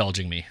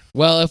indulging me.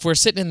 Well, if we're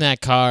sitting in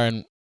that car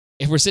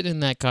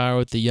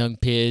with the young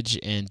pidge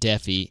and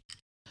Deffy,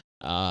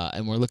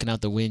 and we're looking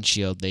out the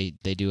windshield, they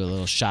do a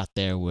little shot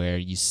there where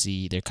you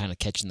see they're kind of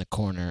catching the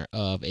corner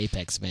of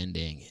Apex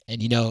Vending.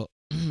 And,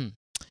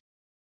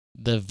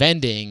 the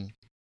vending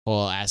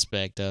whole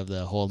aspect of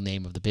the whole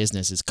name of the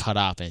business is cut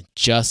off and it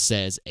just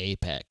says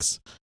Apex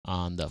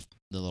on the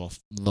little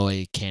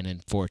Loy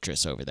Cannon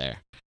Fortress over there.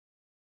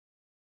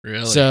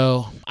 Really?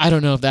 So I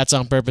don't know if that's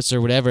on purpose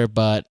or whatever,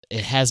 but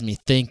it has me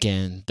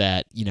thinking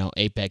that,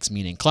 Apex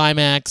meaning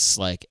climax,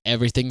 like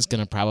everything's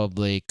going to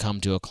probably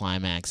come to a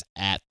climax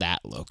at that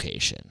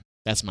location.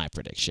 That's my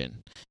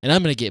prediction. And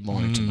I'm going to get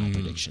more into my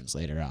predictions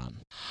later on.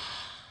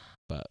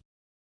 But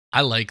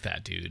I like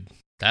that, dude.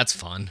 That's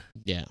fun.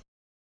 Yeah.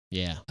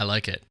 I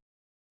like it.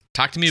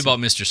 Talk to me about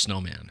Mr.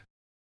 Snowman.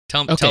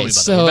 Tell me about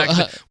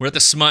that. We're at the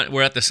Smut.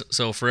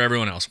 So for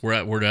everyone else,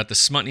 we're at the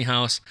Smutney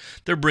house.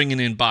 They're bringing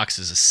in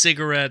boxes of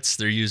cigarettes.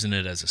 They're using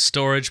it as a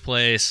storage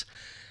place.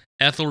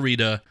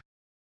 Ethelrita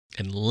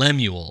and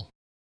Lemuel,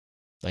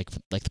 like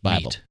the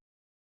Bible, meet.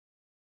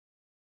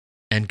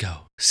 And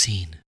go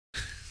scene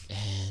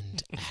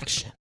and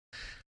action.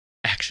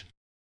 Action.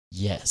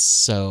 Yes.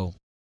 So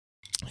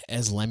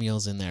as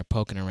Lemuel's in there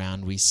poking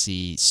around, we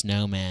see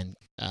Snowman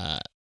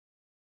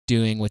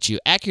doing what you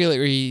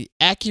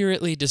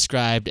accurately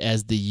described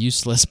as the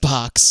useless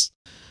box,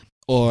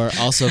 or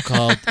also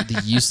called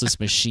the useless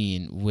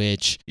machine,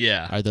 which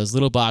are those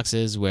little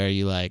boxes where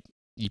you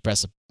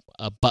press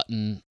a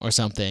button or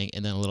something,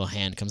 and then a little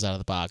hand comes out of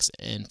the box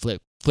and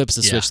flips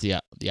the switch the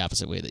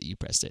opposite way that you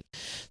pressed it.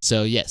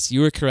 So yes,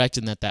 you were correct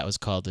in that was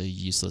called a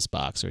useless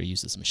box or a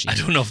useless machine. I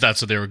don't know if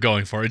that's what they were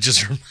going for.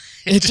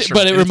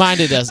 It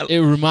reminded us. It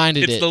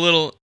reminded it's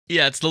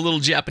the little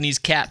Japanese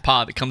cat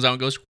paw that comes out and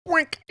goes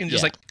wink and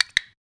just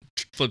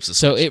flips the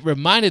switch. So it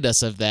reminded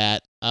us of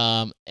that.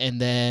 And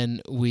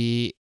then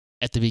we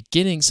at the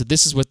beginning. So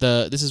this is what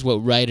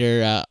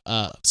writer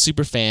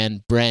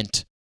superfan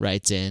Brent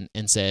writes in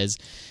and says.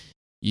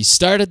 You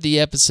started the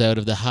episode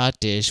of The Hot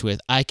Dish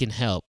with I Can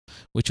Help,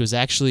 which was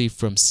actually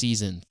from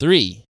Season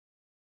 3,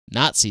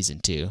 not Season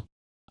 2,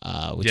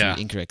 which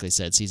we incorrectly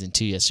said Season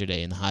 2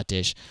 yesterday in The Hot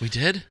Dish. We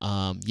did?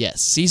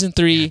 Yes, Season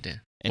 3.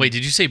 Wait,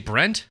 did you say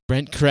Brent?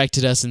 Brent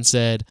corrected us and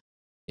said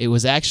it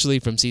was actually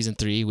from Season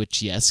 3,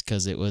 which, yes,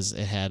 because it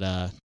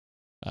had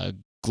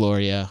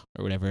Gloria,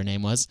 or whatever her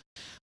name was.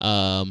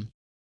 And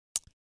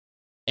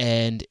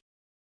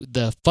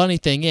the funny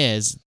thing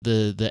is,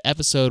 the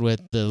episode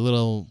with the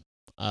little...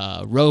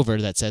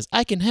 rover that says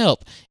I can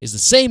help is the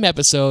same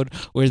episode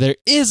where there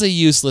is a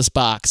useless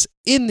box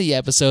in the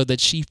episode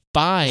that she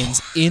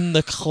finds in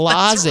the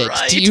closet.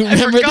 That's right. Do you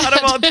remember I forgot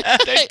about that.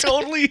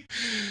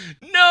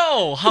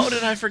 No. How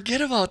did I forget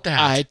about that?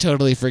 I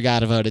totally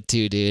forgot about it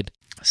too, dude.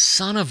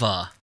 Son of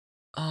a.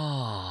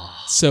 Oh.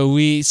 So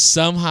we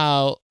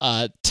somehow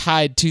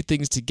tied two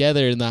things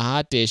together in the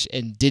Hot Dish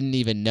and didn't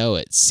even know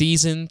it.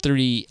 Season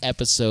 3,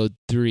 Episode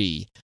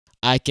 3.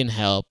 I can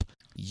help.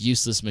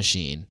 Useless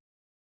machine.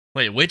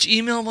 Wait, which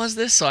email was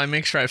this? So I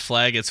make sure I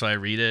flag it so I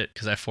read it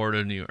because I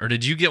forwarded you. Or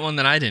did you get one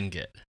that I didn't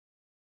get?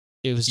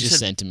 It was just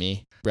sent to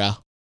me, bro.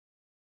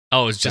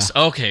 Oh, it's just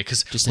okay.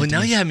 Because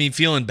now you have me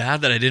feeling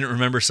bad that I didn't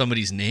remember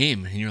somebody's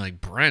name, and you're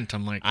like Brent.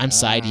 I'm like I'm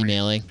side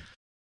emailing.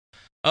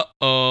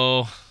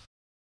 Uh-oh.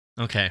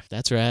 Okay,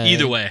 that's right.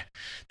 Either way,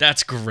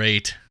 that's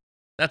great.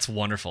 That's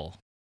wonderful.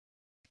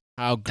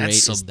 How great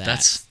is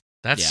that?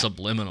 That's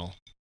subliminal.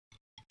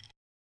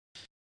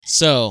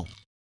 So.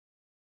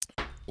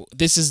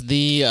 This is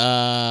the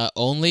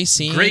only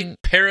scene... Great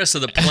Paris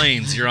of the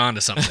Plains, you're onto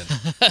something.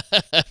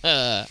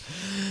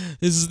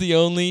 This is the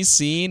only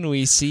scene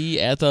we see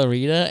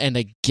Ethelrita, and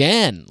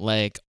again,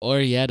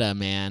 Orietta,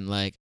 man,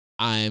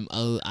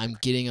 I'm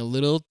getting a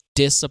little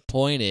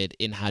disappointed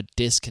in how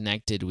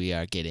disconnected we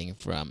are getting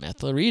from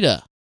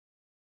Ethelreda.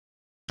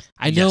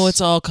 I know Yes.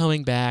 it's all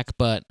coming back,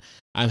 but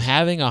I'm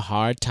having a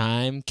hard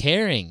time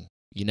caring.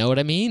 You know what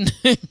I mean?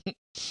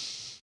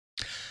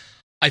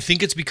 I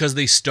think it's because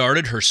they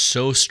started her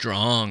so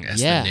strong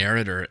as Yeah. the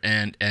narrator,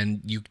 and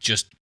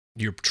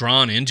you're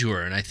drawn into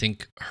her, and I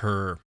think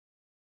her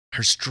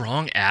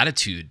strong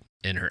attitude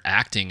and her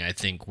acting, I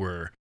think,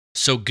 were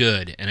so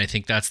good, and I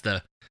think that's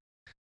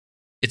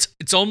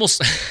it's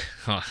almost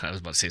oh, I was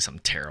about to say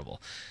something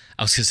terrible.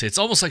 I was gonna say it's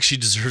almost like she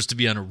deserves to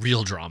be on a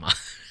real drama.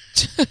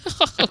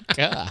 Oh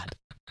God.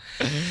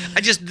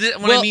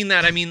 When I mean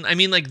that, I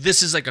mean like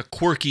this is like a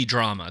quirky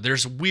drama.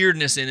 There's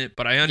weirdness in it,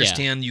 but I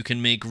understand you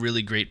can make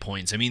really great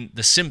points. I mean,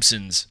 The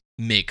Simpsons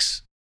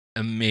makes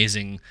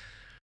amazing,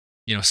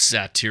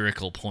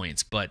 satirical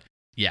points, but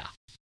yeah.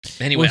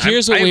 Anyway, well,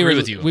 here's what I we agree were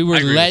with you. we I were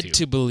agree with led you.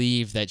 to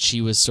believe that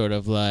she was sort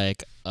of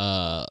like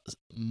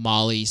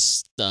Molly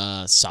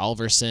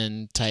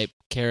Salverson type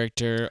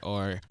character,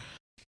 or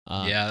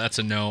Yeah, that's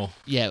a no.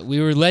 yeah, we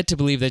were led to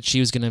believe that she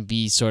was going to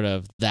be sort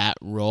of that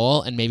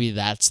role, and maybe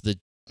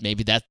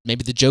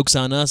the joke's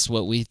on us.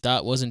 What we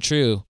thought wasn't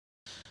true,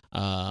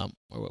 or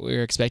what we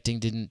were expecting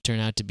didn't turn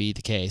out to be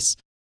the case.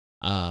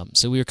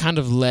 So we were kind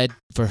of led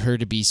for her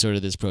to be sort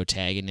of this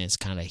protagonist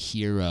kind of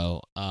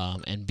hero,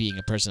 and being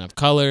a person of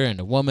color and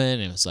a woman.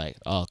 And it was like,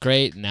 oh,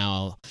 great.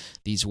 Now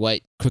these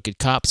white crooked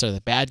cops are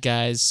the bad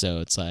guys. So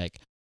it's like,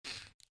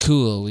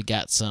 cool. We've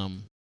got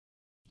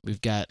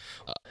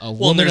a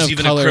woman there's of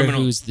even a color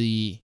criminal- who's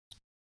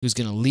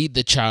going to lead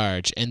the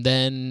charge. And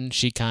then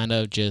she kind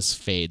of just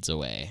fades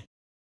away.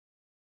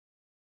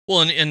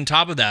 Well, and on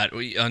top of that,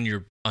 on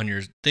your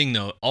thing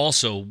though,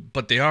 also,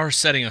 but they are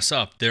setting us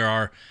up.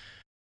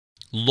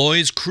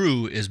 Loy's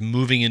crew is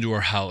moving into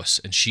her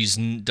house, and she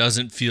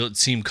doesn't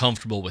seem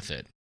comfortable with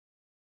it.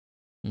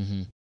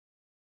 Mm-hmm.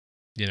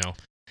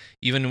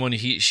 Even when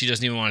she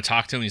doesn't even want to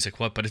talk to him. He's like,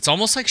 "What?" But it's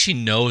almost like she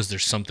knows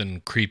there's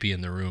something creepy in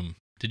the room.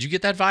 Did you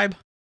get that vibe?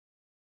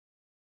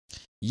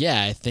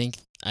 Yeah, I think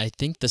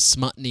the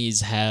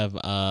Smutneys have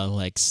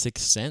like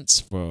sixth sense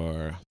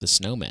for the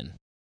snowmen.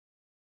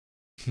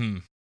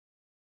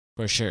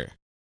 For sure.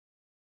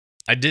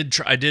 I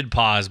did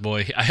pause,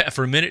 boy.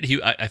 For a minute,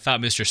 I thought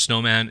Mr.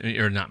 Snowman,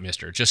 or not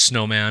Mr., just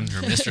Snowman,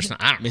 or Mr. Snow,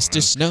 I don't know.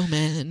 Mr.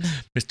 Snowman.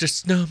 Mr.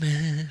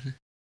 Snowman.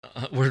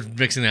 We're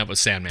mixing that with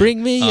Sandman.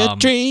 Bring me a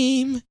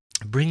dream.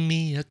 Bring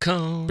me a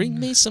cone. Bring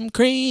me some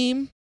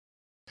cream.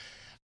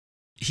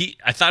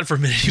 I thought for a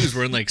minute he was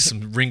wearing like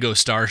some Ringo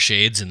Starr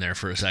shades in there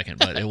for a second,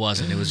 but it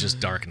wasn't. It was just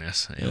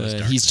darkness.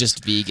 He's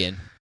just vegan.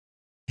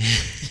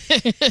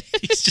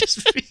 He's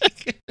just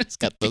vegan. He's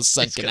got those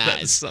sunken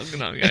eyes.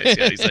 Sunken eyes.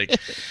 Yeah, he's like,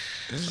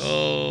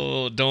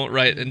 oh, don't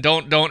write and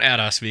don't add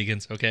us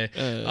vegans, okay?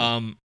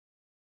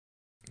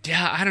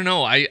 Yeah, I don't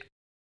know.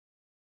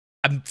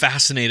 I'm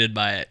fascinated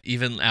by it,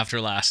 even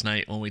after last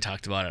night when we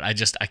talked about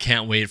it. I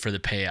can't wait for the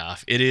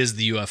payoff. It is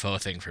the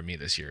UFO thing for me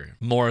this year,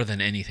 more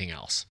than anything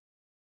else.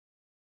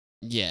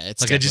 Yeah,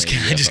 it's like I just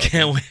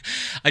can't wait.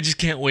 I just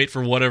can't wait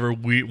for whatever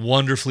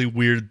wonderfully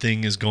weird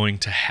thing is going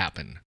to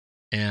happen,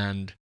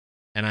 and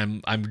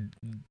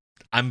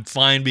I'm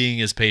fine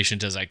being as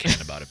patient as I can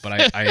about it.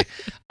 But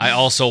I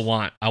also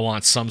want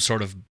some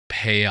sort of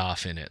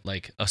payoff in it,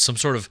 like some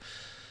sort of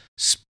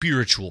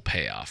spiritual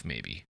payoff,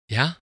 maybe.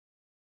 Yeah.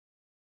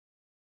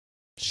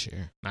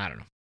 Sure. I don't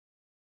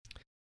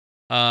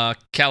know.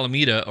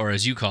 Calamita, or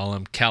as you call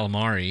him,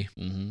 calamari.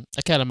 Mm-hmm.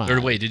 A calamari.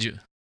 Or wait,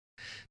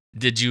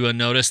 did you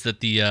notice that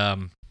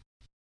the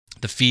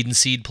feed and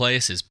seed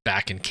place is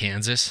back in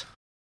Kansas?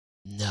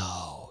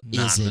 No,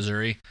 not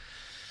Missouri.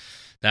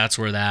 That's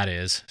where that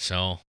is.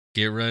 So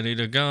get ready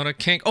to go to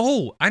Kansas.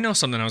 Oh, I know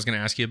something I was going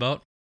to ask you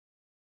about.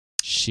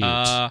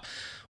 Shoot.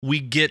 We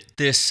get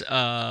this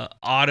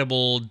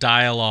audible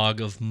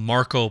dialogue of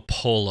Marco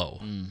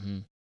Polo. Mm-hmm.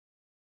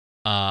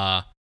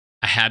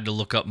 I had to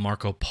look up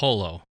Marco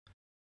Polo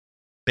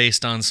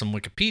based on some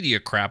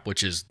Wikipedia crap,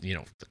 which is,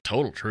 the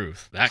total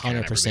truth. That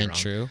can 100%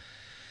 true.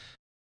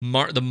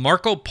 The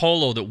Marco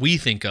Polo that we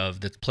think of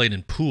that's played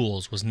in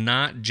pools was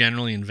not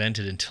generally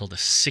invented until the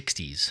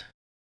 60s.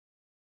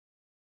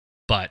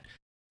 But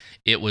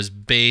it was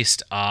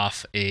based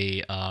off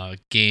a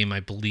game, I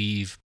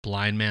believe,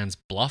 Blind Man's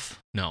Bluff?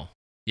 No.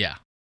 Yeah.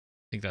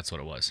 I think that's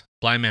what it was.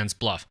 Blind Man's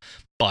Bluff.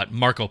 But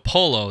Marco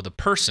Polo, the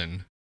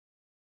person,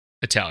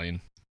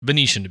 Italian,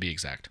 Venetian to be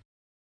exact.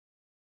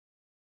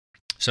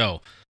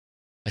 So,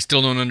 I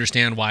still don't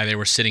understand why they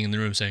were sitting in the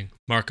room saying,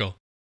 Marco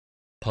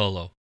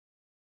Polo,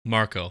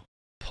 Marco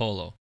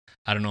Polo.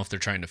 I don't know if they're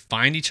trying to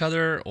find each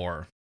other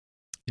or,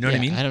 you know what I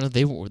mean? I don't know.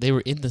 They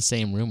were in the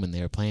same room when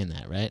they were playing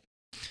that, right?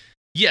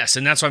 Yes,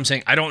 and that's why I'm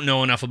saying I don't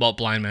know enough about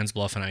Blind Man's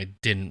Bluff, and I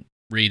didn't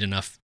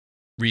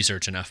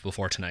research enough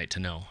before tonight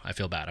to know. I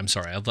feel bad. I'm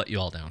sorry. I've let you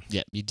all down.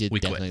 Yeah, you did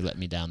definitely let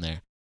me down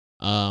there.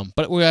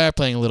 But we are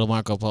playing a little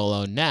Marco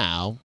Polo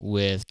now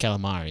with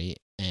Calamari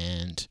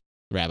and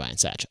Rabbi and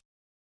Satchel.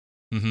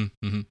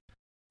 Mm-hmm.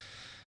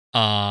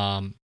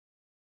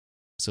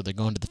 So they're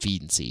going to the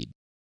feed and seed.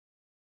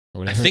 Or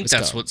I whatever it think was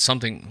that's called. what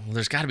something.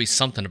 There's got to be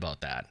something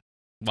about that.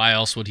 Why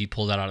else would he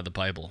pull that out of the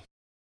Bible?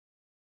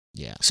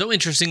 Yeah. So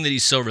interesting that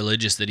he's so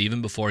religious that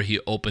even before he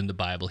opened the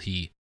Bible,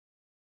 he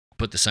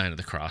put the sign of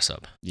the cross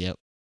up. Yep.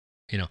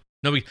 You know,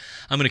 nobody.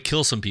 I'm going to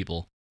kill some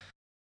people,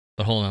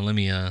 but hold on. Let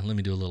me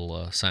do a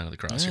little sign of the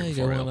cross here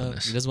before I open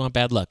this. He doesn't want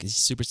bad luck. He's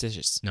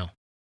superstitious. No.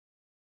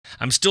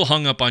 I'm still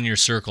hung up on your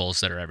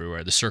circles that are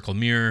everywhere. The circle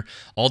mirror,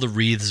 all the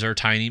wreaths are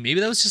tiny. Maybe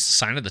that was just a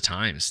sign of the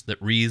times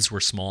that wreaths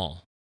were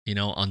small. You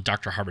know, on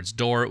Dr. Harvard's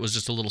door, it was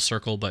just a little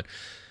circle, but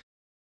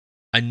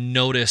I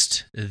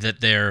noticed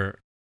that they're,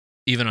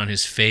 even on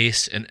his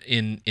face and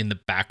in the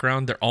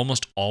background, they're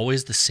almost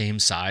always the same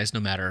size, no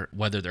matter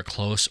whether they're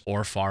close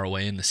or far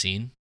away in the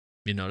scene.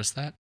 You notice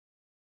that?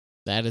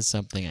 That is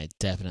something I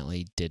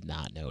definitely did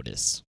not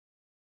notice.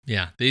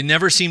 Yeah, they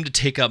never seem to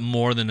take up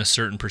more than a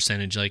certain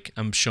percentage. Like,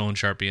 I'm showing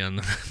Sharpie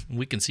on,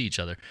 we can see each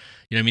other.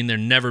 You know what I mean? They're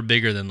never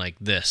bigger than like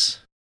this.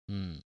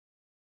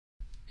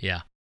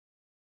 Yeah.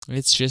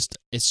 It's just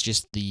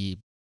the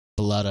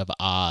blood of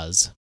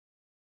Oz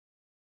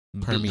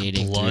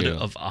permeating the blood through.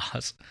 of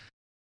Oz.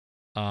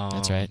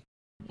 That's right.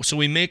 So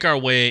we make our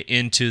way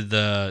into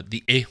the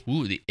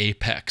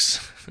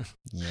Apex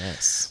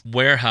Yes.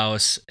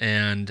 warehouse,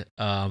 and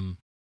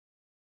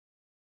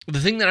the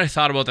thing that I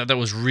thought about that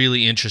was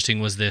really interesting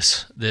was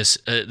this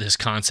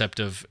concept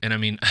of, and I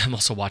mean, I'm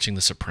also watching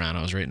The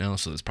Sopranos right now,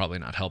 so that's probably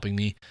not helping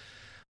me,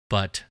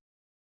 but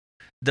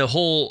the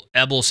whole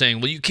Ebel saying,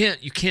 well, you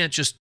can't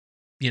just,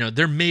 you know,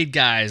 they're made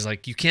guys,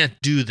 like, you can't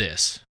do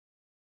this.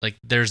 Like,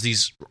 there's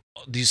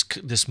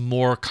this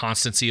more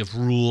constancy of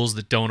rules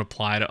that don't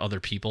apply to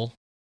other people,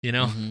 you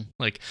know? Mm-hmm.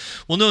 Like,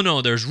 well,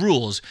 no, there's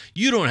rules.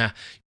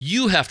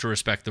 You have to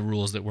respect the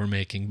rules that we're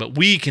making, but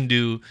we can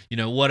do, you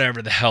know,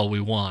 whatever the hell we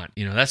want.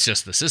 You know, that's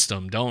just the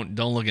system. Don't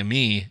look at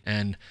me.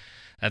 And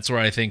that's where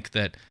I think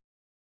that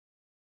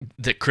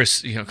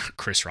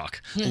Chris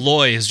Rock,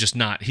 Loy is just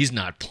not, he's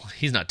not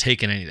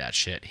taking any of that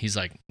shit. He's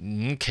like,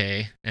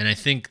 okay. And I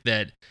think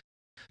that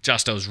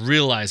Josto's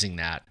realizing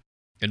that,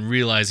 and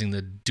realizing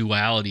the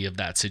duality of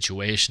that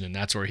situation, and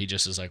that's where he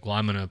just is like, well,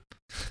 I'm gonna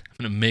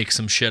make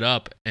some shit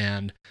up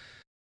and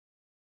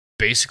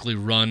basically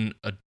run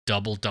a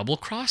double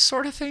cross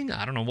sort of thing.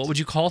 I don't know, what would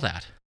you call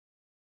that?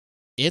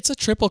 It's a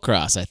triple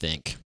cross, I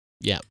think.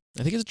 Yeah,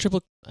 I think it's a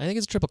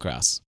triple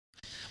cross.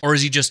 Or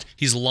is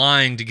he's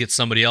lying to get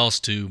somebody else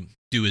to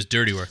do his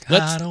dirty work?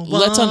 I don't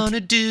want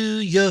to do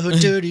your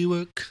dirty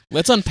work.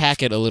 Let's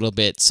unpack it a little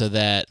bit so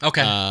that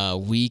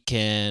we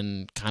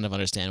can kind of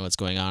understand what's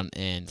going on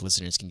and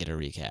listeners can get a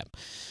recap.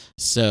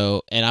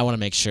 So, and I want to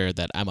make sure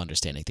that I'm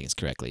understanding things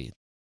correctly,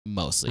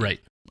 mostly. Right.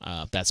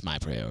 That's my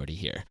priority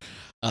here.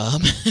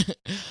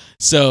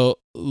 So,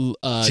 do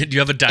you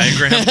have a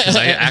diagram?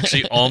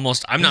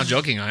 Because I'm not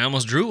joking, I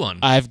almost drew one.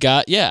 I've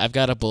got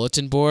a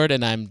bulletin board,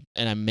 and I'm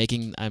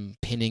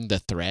pinning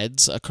the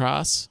threads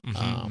across.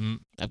 Mm-hmm.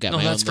 I've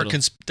got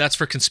that's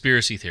for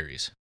conspiracy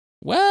theories.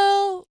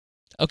 Well,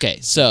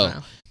 okay, so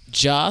Wow.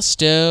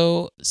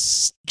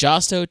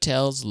 Josto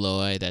tells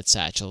Loy that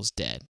Satchel's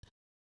dead,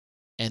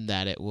 and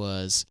that it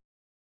was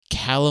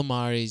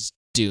Calamari's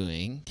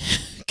doing.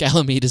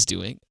 Calamida's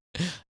doing.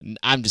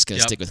 I'm just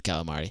gonna stick with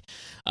Calamari.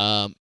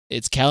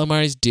 It's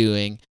Calamari's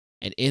doing,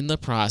 and in the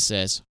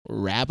process,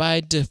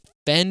 Rabbi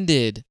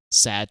defended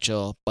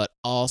Satchel, but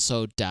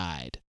also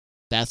died.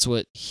 That's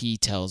what he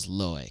tells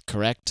Loy,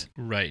 correct?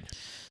 Right.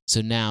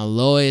 So now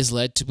Loy is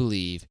led to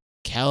believe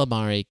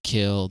Calamari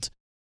killed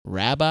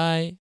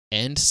Rabbi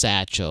and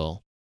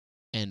Satchel.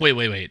 And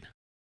Wait.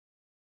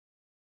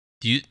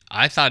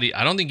 I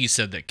don't think he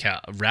said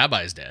that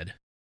Rabbi's dead.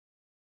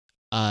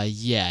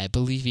 Yeah, I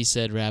believe he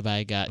said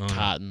Rabbi got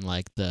caught in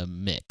like the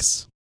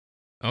mix.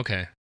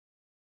 Okay.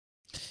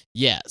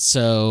 Yeah,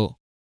 so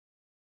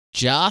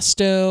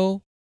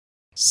Josto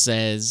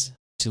says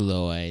to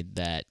Loy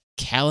that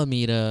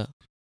Calamita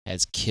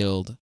has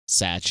killed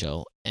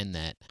Satchel, and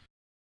that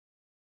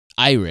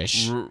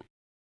Irish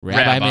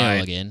Rabbi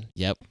Milligan,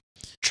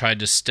 tried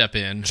to step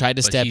in,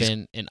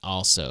 and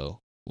also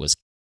was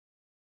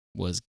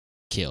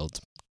killed.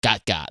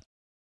 Got.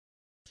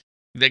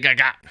 They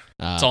got.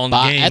 It's all in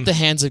the game. At the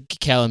hands of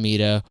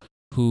Calamita,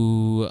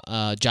 who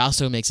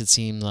Josto makes it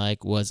seem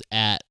like was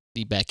at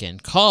the beck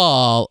and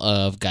call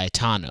of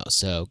Gaetano.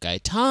 So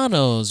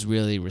Gaetano's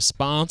really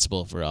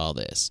responsible for all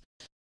this.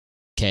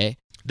 Okay?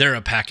 They're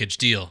a package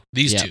deal.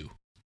 These two.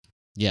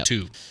 Yeah.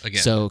 Two,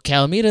 again. So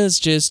Calamita's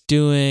just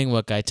doing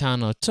what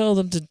Gaetano told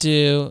him to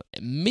do.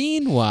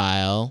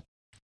 Meanwhile,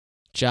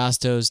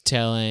 Josto's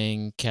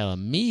telling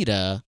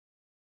Calamita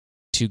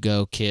to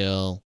go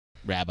kill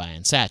Rabbi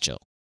and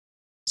Satchel.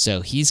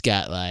 So he's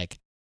got like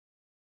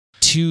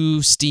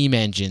two steam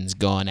engines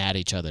going at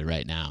each other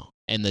right now.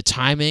 And the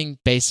timing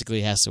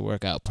basically has to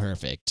work out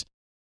perfect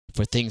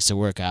for things to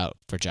work out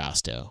for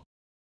Josto.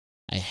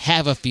 I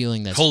have a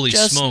feeling that's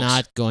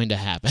not going to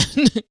happen.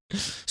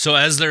 So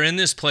as they're in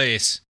this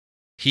place,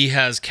 he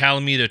has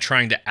Calamita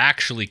trying to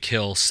actually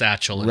kill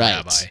Satchel and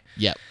Rabbi.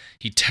 Yep.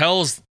 He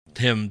tells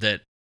him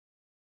that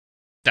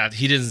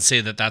he doesn't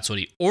say that that's what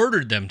he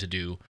ordered them to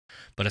do,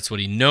 but it's what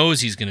he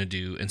knows he's going to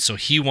do. And so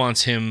he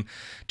wants him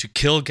to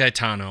kill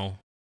Gaetano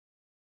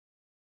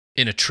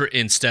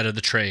instead of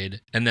the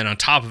trade. And then on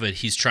top of it,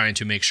 he's trying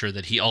to make sure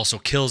that he also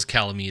kills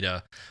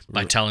Calamita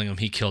by telling him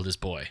he killed his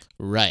boy.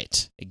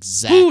 Right.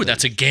 Exactly. Ooh,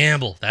 that's a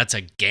gamble. That's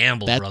a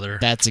gamble, brother.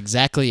 That's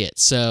exactly it.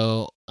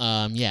 So,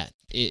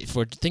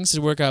 for things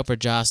to work out for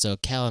Josto,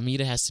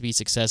 Calamita has to be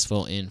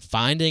successful in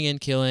finding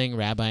and killing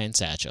Rabbi and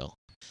Satchel.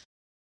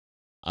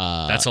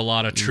 That's a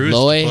lot of truth.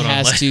 Loy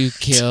has to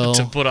kill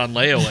to put on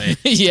layaway.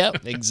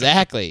 Yep,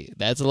 exactly.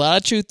 That's a lot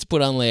of truth to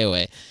put on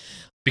layaway.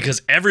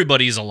 Because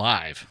everybody's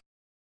alive.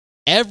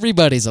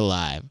 Everybody's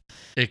alive.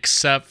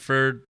 Except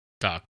for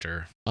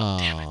Doctor. Oh.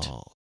 Damn it.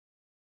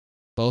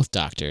 Both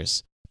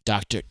doctors.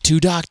 Two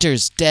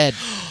doctors dead.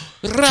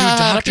 Two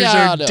doctors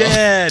are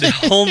dead.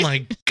 Oh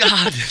my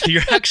God.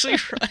 You're actually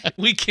right.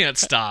 We can't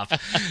stop.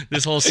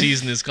 This whole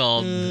season is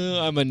called...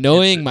 I'm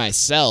annoying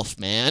myself,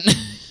 man.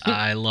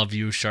 I love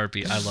you,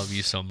 Sharpie. I love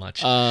you so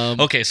much.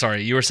 Okay,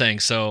 sorry. You were saying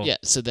so... Yeah,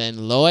 so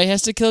then Loy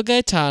has to kill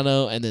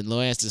Gaetano, and then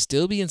Loy has to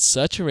still be in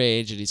such a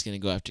rage that he's going to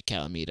go after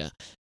Calamita.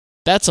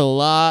 That's a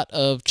lot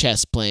of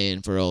chess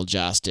playing for old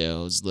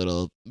Josto's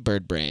little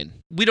bird brain.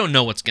 We don't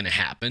know what's going to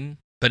happen,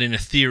 but in a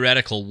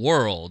theoretical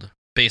world,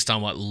 based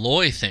on what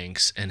Loy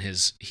thinks and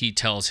he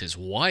tells his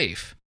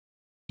wife,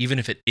 even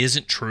if it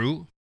isn't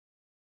true,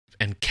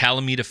 and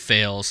Calamita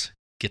fails,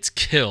 gets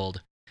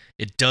killed,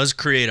 it does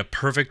create a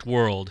perfect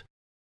world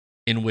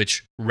in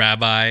which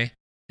Rabbi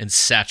and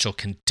Satchel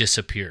can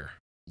disappear.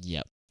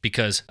 Yep.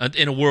 Because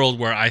in a world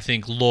where I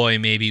think Loy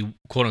maybe,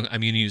 quote unquote,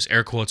 I'm going to use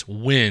air quotes,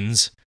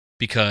 wins,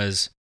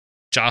 because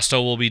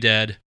Josto will be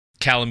dead,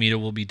 Calamita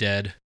will be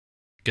dead,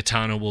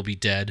 Gaetano will be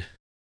dead,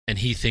 and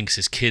he thinks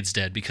his kid's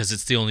dead because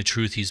it's the only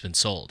truth he's been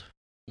sold.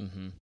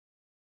 Mm-hmm.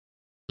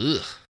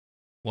 Ugh.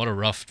 What a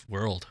rough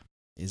world.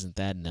 Isn't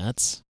that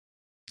nuts?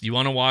 You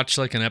want to watch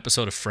like an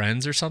episode of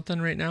Friends or something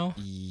right now?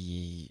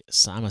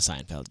 I'm a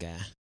Seinfeld guy.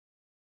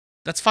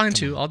 That's fine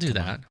too. I'll do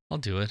that. I'll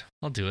do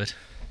it.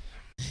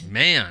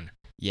 Man.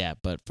 Yeah,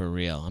 but for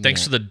real.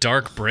 Thanks for the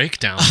dark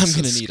breakdown. I'm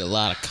going to need a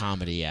lot of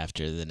comedy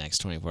after the next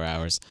 24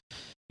 hours.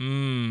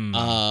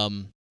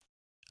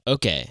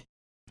 Okay.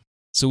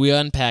 So we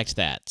unpacked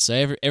that.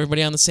 So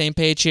everybody on the same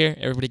page here?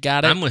 Everybody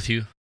got it? I'm with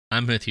you.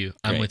 I'm with you.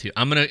 I'm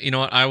going to, you know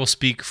what? I will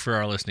speak for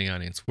our listening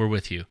audience. We're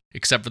with you.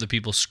 Except for the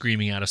people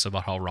screaming at us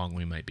about how wrong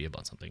we might be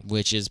about something.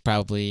 Which is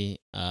probably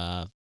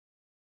half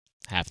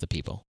the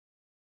people.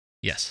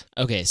 Yes.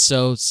 Okay,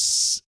 so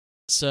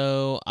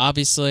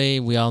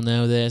obviously we all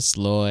know this.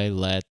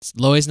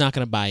 Loy's not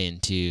going to buy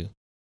into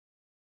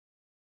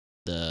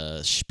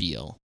the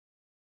spiel.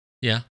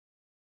 Yeah.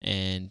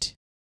 And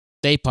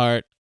they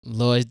part.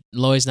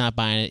 Loy's not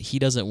buying it. He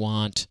doesn't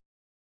want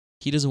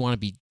to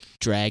be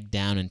dragged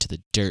down into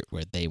the dirt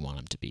where they want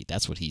him to be.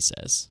 That's what he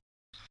says.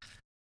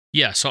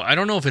 Yeah, so I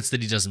don't know if it's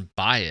that he doesn't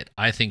buy it.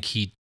 I think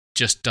he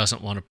just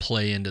doesn't want to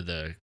play into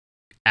the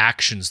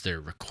actions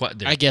they're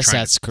I guess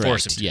that's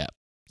correct. Yeah.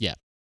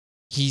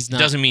 He's not.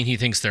 Doesn't mean he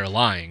thinks they're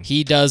lying.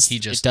 He does.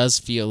 It does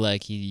feel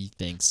like he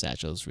thinks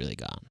Satchel's really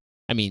gone.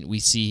 I mean, we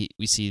see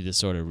the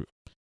sort of.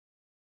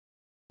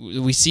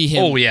 We see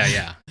him. Oh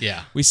yeah.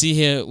 We see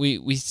him.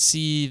 We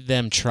see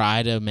them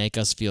try to make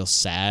us feel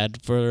sad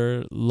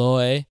for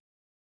Loy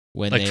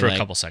when for a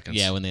couple seconds.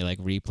 Yeah, when they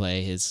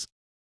replay his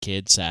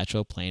kid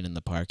Satchel playing in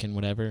the park and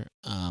whatever.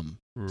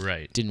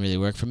 Right. Didn't really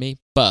work for me,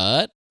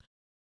 but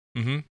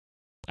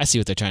I see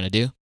what they're trying to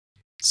do.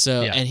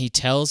 So, and he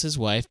tells his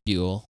wife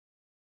Buell,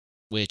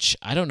 which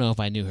I don't know if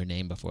I knew her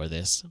name before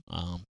this.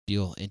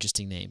 Buell,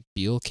 interesting name,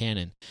 Buell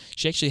Cannon.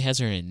 She actually has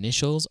her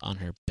initials on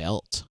her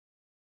belt.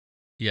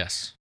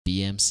 Yes.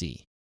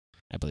 BMC,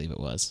 I believe it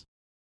was.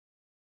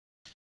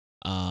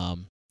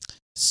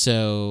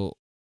 So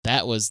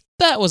that was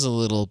a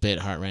little bit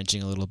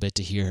heart-wrenching, a little bit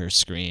to hear her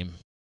scream.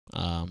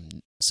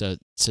 So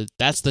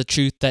that's the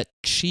truth that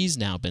she's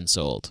now been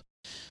sold.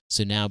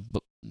 So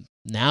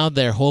now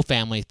their whole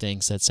family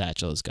thinks that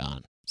Satchel is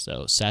gone.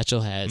 So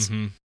Satchel has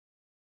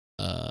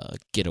a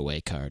getaway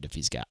card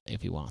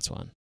if he wants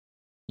one.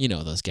 You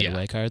know those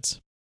getaway cards.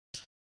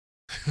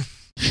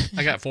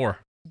 I got 4.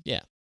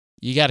 Yeah,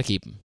 you got to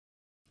keep them.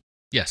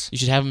 Yes. You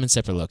should have them in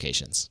separate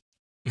locations.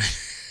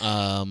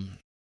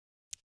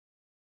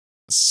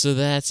 So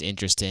that's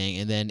interesting.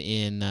 And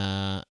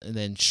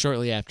then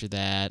shortly after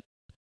that,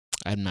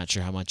 I'm not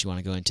sure how much you want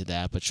to go into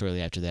that, but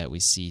shortly after that, we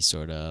see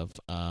sort of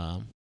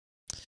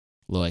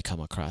Loy come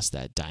across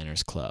that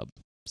Diners Club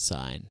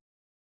sign.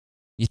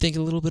 You think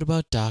a little bit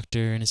about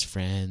Doctor and his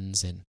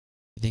friends, and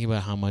you think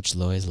about how much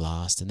Loy's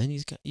lost, and then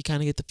you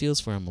kind of get the feels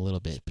for him a little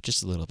bit, but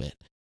just a little bit.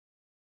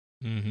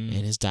 And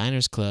his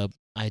Diners Club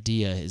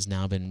idea has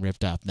now been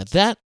ripped off. Now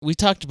that we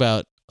talked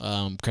about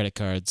credit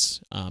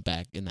cards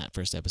back in that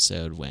first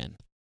episode when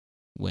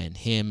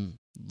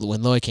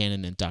Loy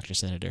Cannon and Dr.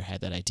 Senator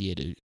had that idea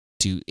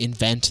to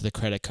invent the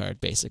credit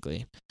card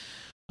basically.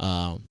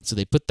 So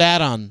they put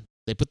that on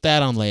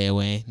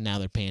layaway. Now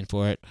they're paying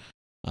for it.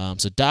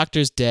 So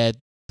Doctor's dead.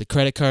 The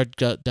credit card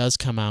does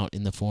come out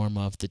in the form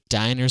of the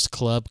Diners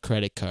Club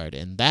credit card,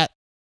 and that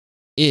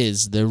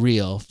is the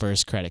real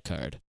first credit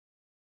card.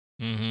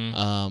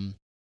 Mm-hmm.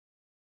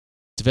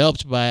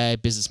 Developed by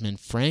businessman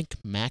Frank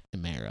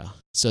McNamara.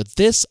 So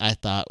this, I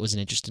thought, was an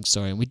interesting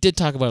story, and we did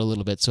talk about it a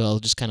little bit, so I'll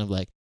just kind of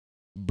like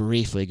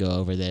briefly go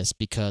over this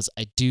because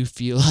I do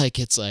feel like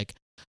it's like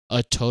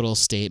a total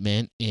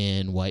statement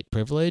in white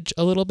privilege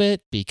a little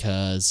bit,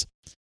 because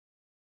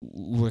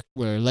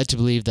we're led to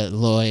believe that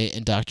Loy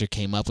and Doctor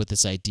came up with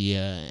this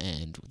idea,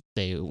 and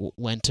they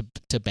went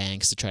to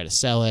banks to try to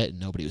sell it, and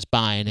nobody was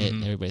buying it,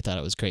 and everybody thought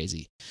it was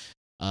crazy.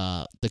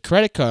 The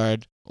credit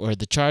card, or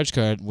the charge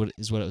card,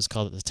 is what it was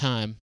called at the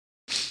time,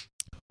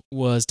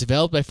 was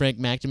developed by Frank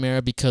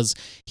McNamara because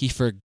he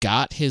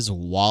forgot his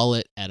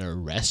wallet at a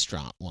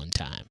restaurant one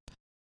time.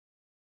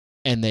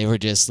 And they were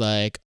just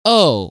like,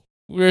 "Oh,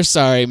 we're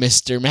sorry,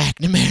 Mr.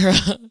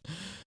 McNamara.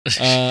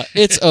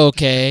 It's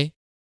okay."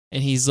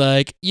 And he's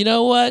like, "You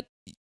know what?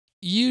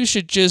 You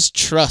should just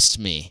trust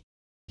me.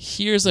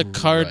 Here's a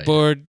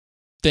cardboard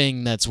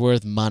thing that's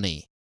worth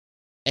money."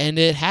 And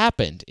it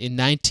happened in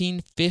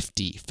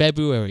 1950,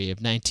 February of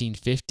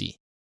 1950.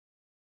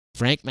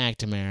 Frank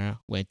McNamara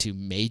went to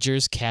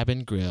Major's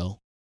Cabin Grill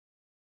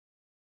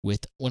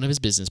with one of his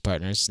business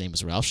partners. His name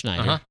was Ralph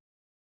Schneider.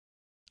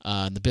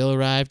 The bill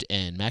arrived,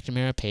 and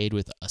McNamara paid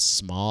with a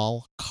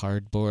small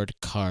cardboard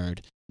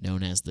card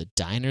known as the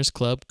Diners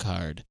Club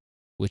card,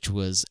 which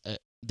was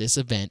this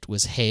event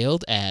was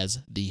hailed as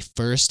the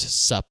First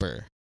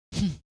Supper,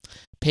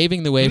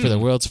 paving the way for the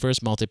world's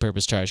first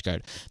multi-purpose charge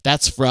card.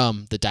 That's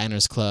from the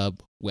Diners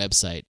Club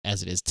website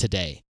as it is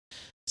today.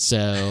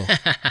 So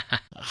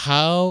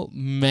how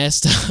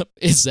messed up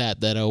is that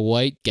a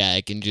white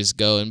guy can just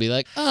go and be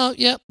like, "Oh,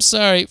 yep,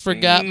 sorry,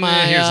 forgot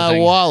my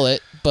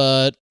wallet,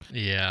 but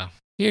yeah,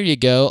 here you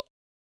go.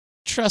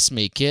 Trust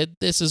me, kid,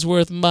 this is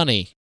worth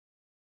money.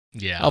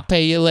 Yeah, I'll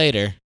pay you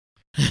later."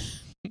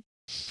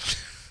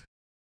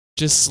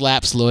 Just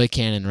slaps Loy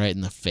Cannon right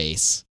in the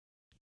face.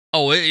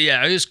 Oh,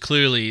 yeah, it was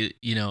clearly,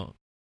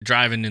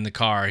 driving in the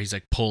car, he's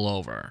like, "Pull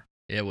over."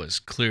 It was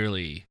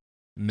clearly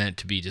meant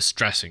to be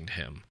distressing to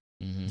him.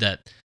 Mm-hmm.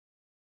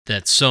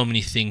 That so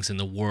many things in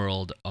the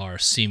world are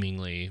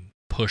seemingly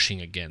pushing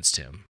against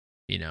him.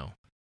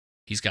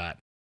 He's got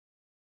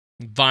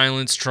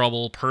violence,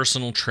 trouble,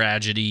 personal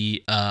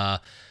tragedy, a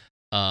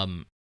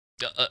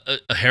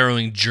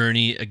harrowing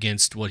journey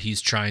against what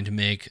he's trying to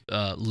make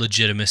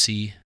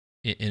legitimacy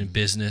in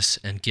business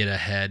and get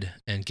ahead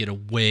and get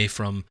away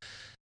from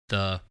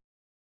the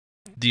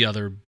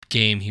other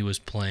game he was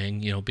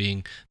playing,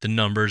 being the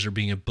numbers or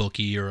being a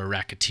bookie or a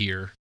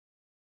racketeer.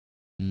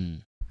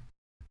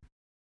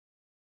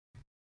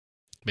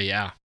 But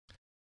yeah.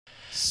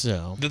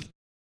 So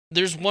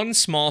there's one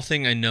small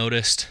thing I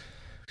noticed,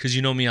 because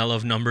you know me, I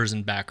love numbers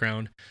and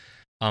background.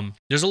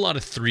 There's a lot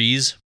of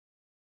 3s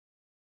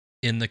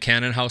in the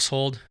Cannon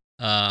household.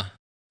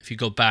 If you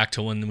go back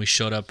to when we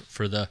showed up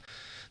for the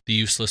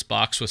useless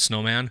box with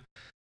Snowman,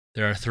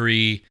 there are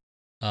 3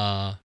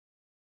 that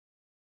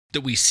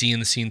we see in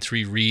the scene,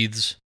 3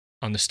 wreaths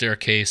on the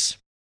staircase.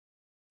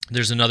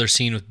 There's another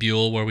scene with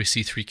Buell where we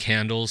see 3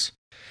 candles.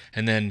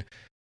 And then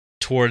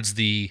towards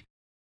the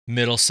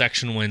middle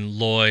section, when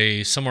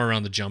Loy, somewhere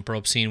around the jump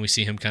rope scene, we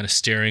see him kind of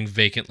staring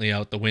vacantly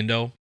out the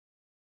window.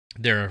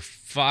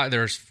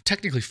 There's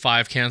technically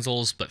 5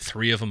 candles, but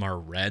 3 of them are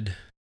red.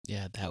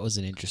 Yeah, that was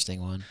an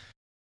interesting one.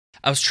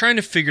 I was trying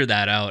to figure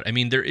that out. I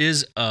mean, there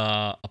is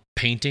a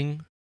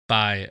painting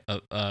by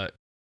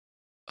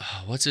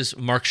what's his,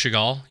 Marc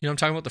Chagall. You know what I'm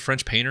talking about, the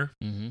French painter?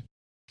 Mm-hmm.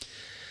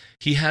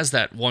 He has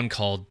that one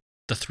called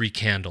The 3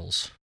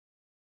 Candles,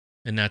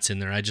 and that's in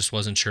there. I just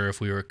wasn't sure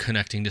if we were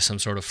connecting to some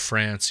sort of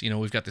France.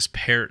 We've got this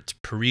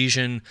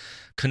Parisian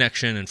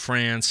connection in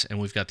France, and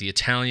we've got the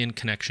Italian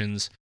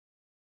connections.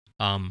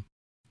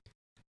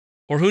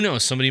 Or who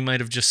knows? Somebody might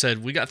have just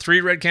said, "We got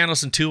 3 red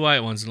candles and 2 white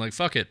ones," and like,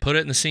 fuck it, put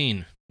it in the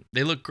scene.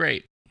 They look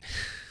great.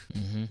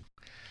 Mm-hmm.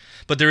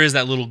 But there is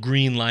that little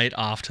green light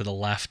off to the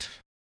left.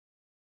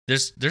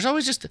 There's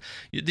always just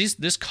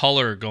this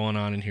color going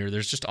on in here.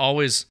 There's just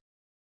always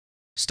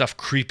stuff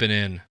creeping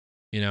in,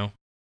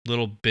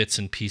 little bits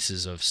and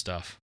pieces of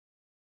stuff.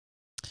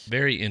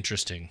 Very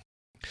interesting.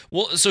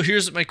 Well, so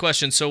here's my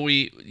question. So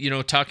we,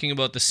 talking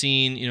about the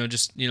scene,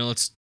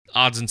 let's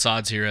odds and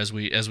sods here as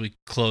we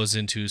close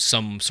into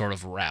some sort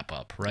of wrap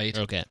up, right?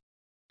 Okay.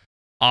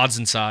 Odds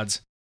and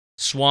sods.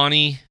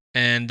 Swanee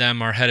and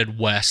them are headed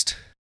west.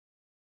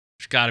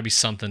 There's got to be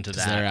something to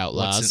that. They're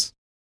outlaws.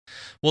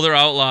 Well, they're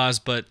outlaws,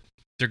 but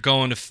they're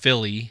going to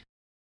Philly.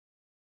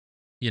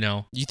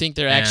 You think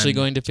they're actually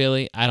going to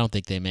Philly? I don't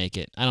think they make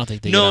it. I don't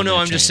think they. No.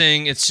 I'm just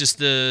saying it's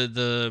just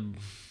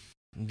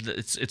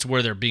it's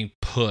where they're being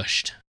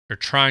pushed. They're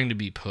trying to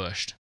be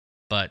pushed,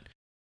 but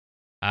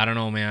I don't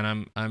know,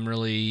 man. I'm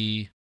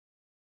really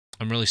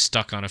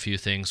stuck on a few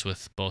things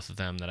with both of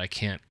them that I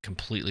can't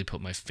completely put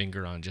my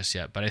finger on just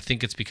yet. But I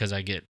think it's because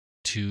I get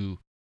too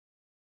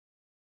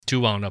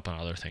wound up on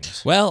other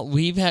things. Well,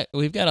 we've got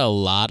a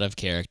lot of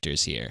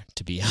characters here,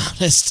 to be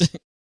honest.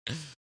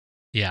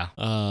 Yeah.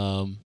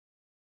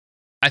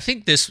 I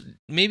think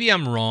maybe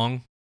I'm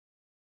wrong,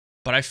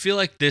 but I feel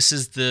like this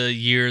is the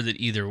year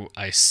that either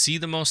I see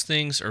the most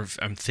things or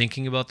I'm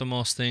thinking about the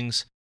most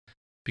things.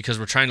 because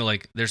we're trying to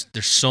like there's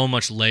so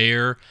much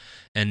layer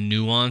and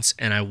nuance,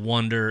 and I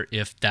wonder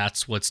if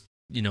that's what's,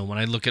 when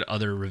I look at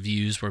other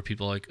reviews where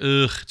people are like,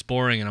 ugh, it's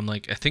boring, and I'm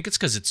like, I think it's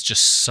because it's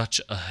just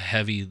such a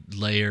heavy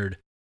layered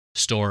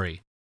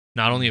story,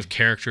 not only of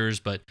characters,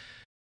 but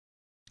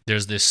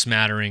there's this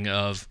smattering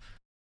of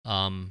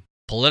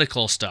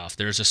political stuff.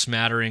 There's a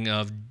smattering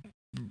of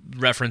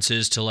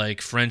references to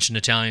like French and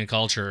Italian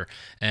culture,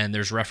 and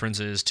there's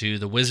references to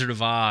the Wizard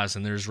of Oz,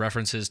 and there's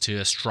references to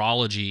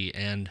astrology,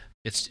 and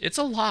it's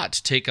a lot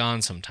to take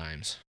on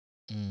sometimes.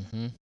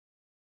 Mm-hmm.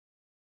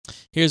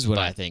 Here's what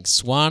I think.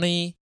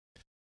 Swanee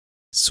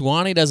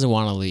doesn't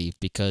want to leave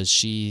because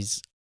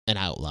she's an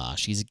outlaw.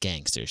 She's a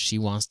gangster. She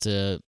wants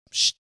to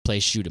play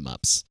shoot 'em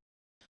ups.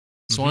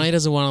 Swanee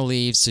doesn't want to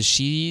leave, so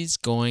she's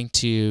going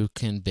to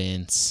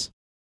convince.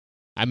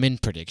 I'm in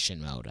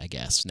prediction mode, I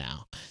guess,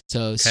 now.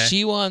 So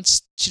she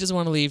doesn't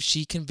want to leave.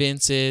 She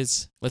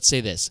convinces, let's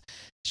say this.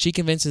 She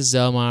convinces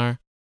Zelmar,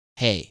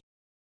 hey,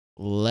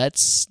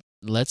 let's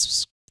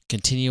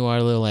continue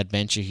our little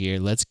adventure here.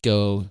 Let's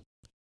go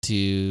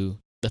to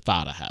the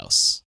Fada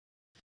house.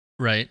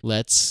 Right.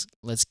 Let's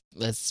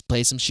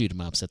play some shoot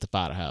 'em ups at the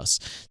Fada house.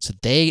 So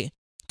they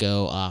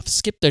go off,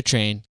 skip their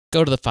train,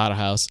 go to the Fada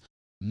house.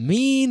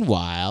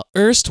 Meanwhile,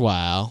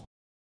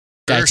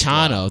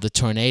 Gaetano, the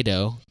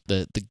tornado,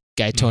 the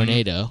guy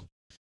tornado.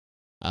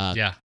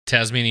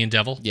 Tasmanian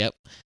devil. Yep.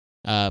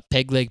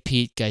 Peg Leg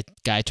Pete,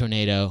 guy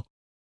tornado.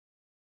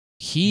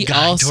 He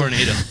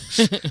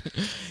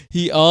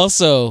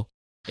also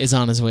is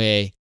on his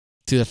way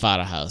to the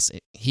Fada house.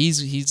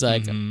 He's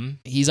like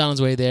he's on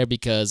his way there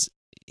because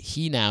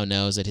he now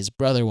knows that his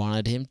brother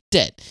wanted him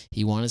dead.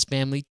 He wanted his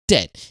family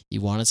dead. He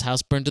wanted his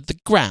house burned to the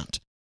ground.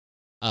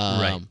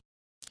 Right.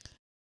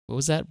 What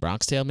was that?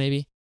 Bronx Tale,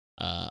 maybe?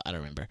 I don't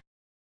remember.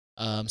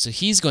 So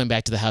he's going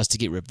back to the house to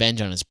get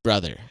revenge on his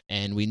brother.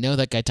 And we know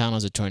that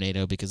Gaetano's a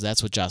tornado because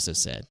that's what Joseph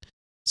said.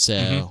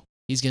 So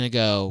he's going to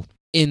go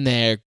in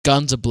there,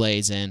 guns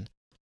a-blazing.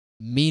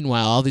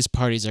 Meanwhile, all these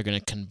parties are going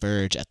to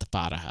converge at the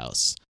Fada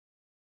house.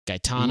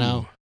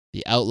 Gaetano,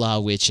 the outlaw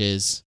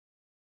witches,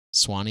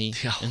 Swanee,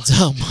 and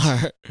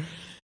Zelmar.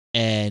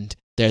 And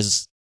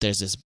there's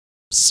this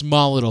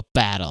small little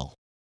battle.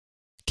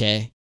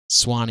 Okay?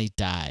 Swanee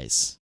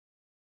dies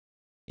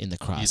in the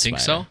crossfire. You think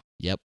so?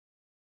 Yep.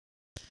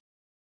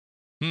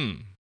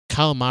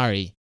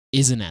 Calamari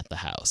isn't at the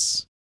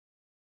house,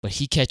 but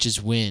he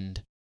catches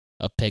wind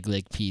of Peg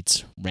Leg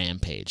Pete's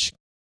rampage.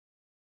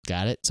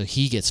 Got it? So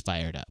he gets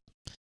fired up.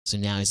 So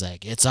now he's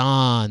like, it's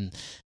on.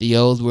 The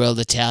old world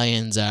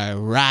Italians are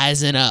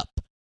rising up.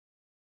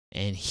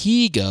 And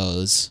he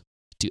goes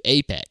to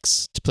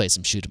Apex to play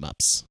some shoot 'em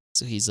ups.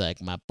 So he's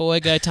like, my boy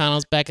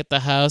Gaetano's back at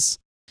the house.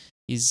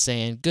 He's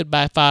saying,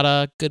 goodbye,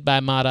 Fada. Goodbye,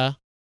 Mata.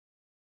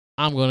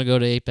 I'm going to go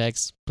to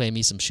Apex, play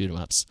me some shoot 'em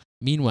ups.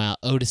 Meanwhile,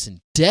 Otis and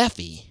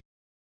Deffy,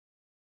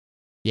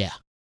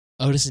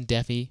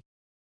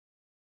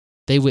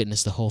 they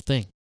witnessed the whole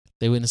thing.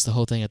 They witnessed the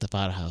whole thing at the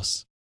Fada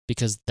house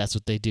because that's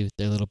what they do.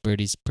 They're little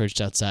birdies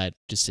perched outside,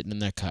 just sitting in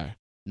their car,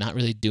 not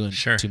really doing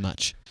too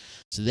much.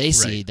 So they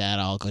see that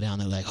all go down.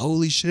 They're like,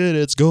 holy shit,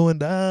 it's going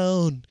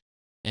down.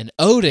 And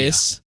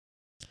Otis,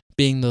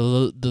 being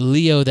the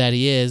Leo that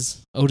he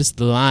is, Otis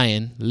the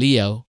lion,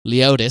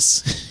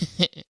 Leotis,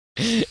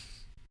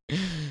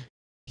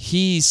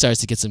 he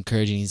starts to get some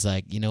courage, and he's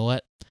like, you know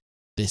what?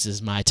 This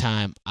is my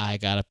time. I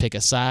got to pick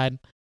a side.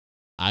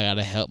 I got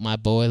to help my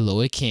boy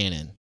Lloyd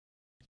Cannon.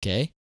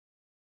 Okay?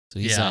 So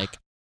he's like,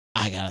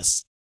 I got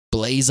to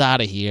blaze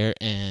out of here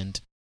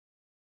and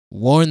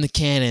warn the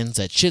Cannons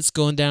that shit's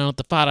going down at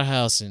the Fada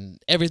house and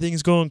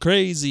everything's going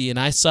crazy. And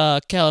I saw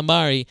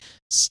Calamari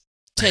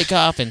take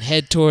off and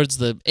head towards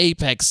the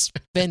Apex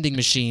vending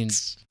machine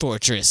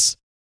fortress.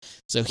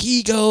 So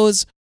he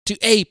goes to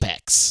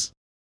Apex.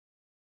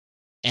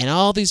 And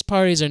all these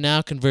parties are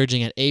now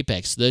converging at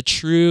Apex, the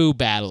true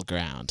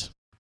battleground.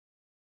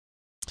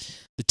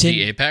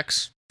 The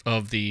apex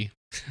of the...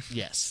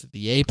 Yes,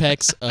 the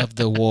apex of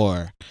the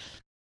war.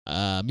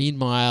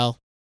 Meanwhile,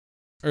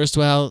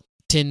 erstwhile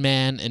Tin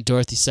Man and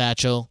Dorothy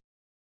Satchel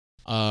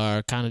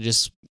are kind of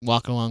just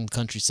walking along the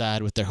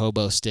countryside with their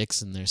hobo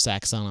sticks and their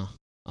sacks on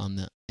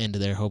the end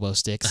of their hobo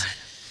sticks.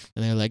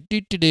 And they're like,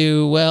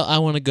 well, I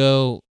want to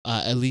go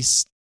at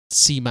least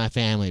see my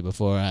family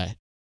before I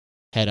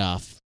head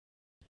off.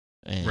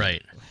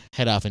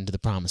 Head off into the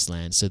promised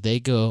land. So they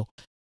go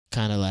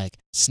kind of like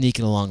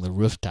sneaking along the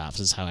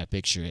rooftops is how I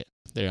picture it.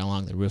 They're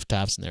along the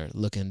rooftops and they're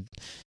looking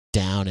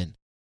down and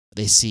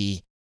they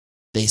see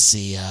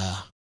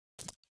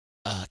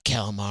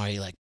Calamari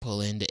like pull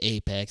into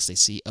Apex. They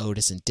see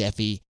Otis and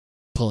Deffy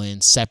pull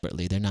in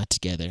separately. They're not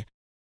together.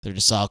 They're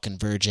just all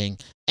converging.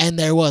 And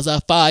there was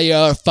a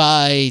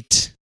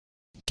firefight.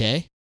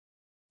 Okay?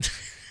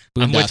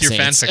 I'm with your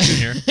fan fiction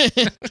here.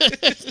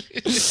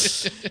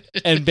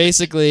 And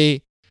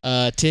basically,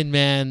 Tin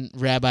Man,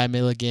 Rabbi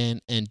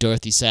Milligan, and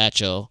Dorothy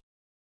Satchel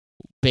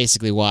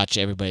basically watch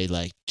everybody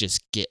like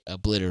just get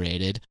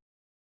obliterated.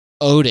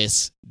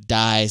 Otis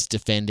dies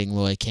defending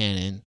Loy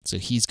Cannon, so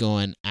he's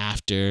going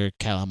after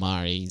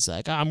Calamari. He's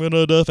like, I'm going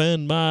to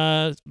defend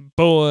my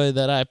boy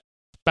that I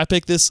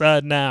picked this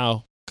side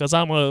now because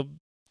I'm a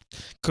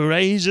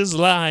courageous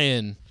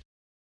lion.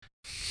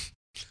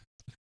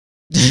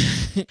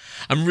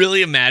 I'm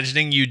really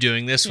imagining you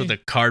doing this with a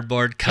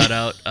cardboard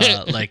cutout,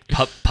 like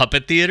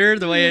puppet theater,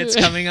 the way it's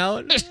coming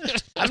out.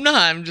 I'm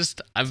not.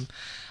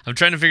 I'm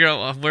trying to figure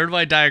out where do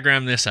I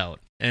diagram this out,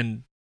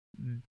 and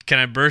can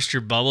I burst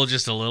your bubble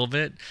just a little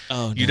bit?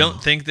 Oh, no. You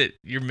don't think that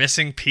you're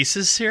missing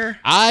pieces here?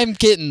 I'm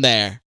getting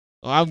there.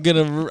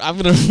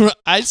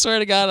 I swear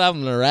to God,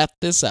 I'm gonna wrap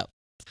this up.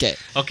 Okay.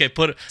 Okay,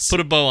 put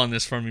a bow on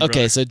this for me. Okay,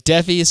 brother. so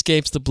Deafy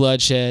escapes the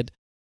bloodshed.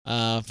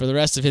 For the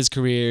rest of his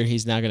career,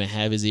 he's now gonna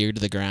have his ear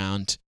to the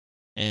ground,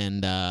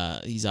 and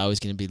he's always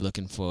gonna be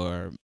looking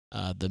for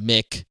the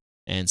Mick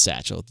and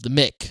Satchel. The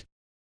Mick.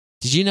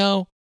 Did you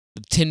know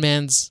the Tin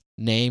Man's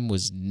name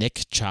was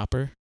Nick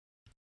Chopper?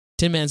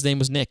 Tin Man's name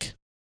was Nick.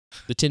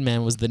 The Tin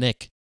Man was the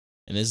Nick,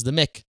 and this is the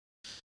Mick.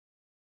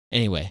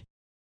 Anyway,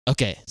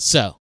 okay.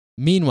 So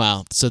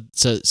meanwhile, so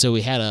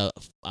we had a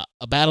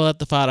battle at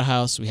the Fodder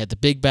House. We had the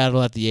big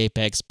battle at the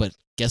Apex, but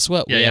guess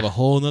what? We have a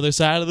whole other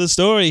side of the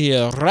story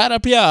here.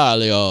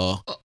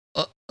 Ratapialio.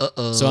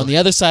 So on the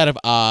other side of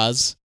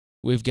Oz,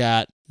 we've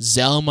got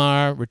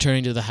Zelmar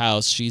returning to the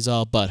house. She's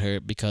all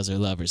butthurt because her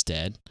lover's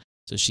dead.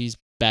 So she's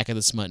back at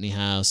the Smutney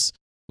house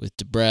with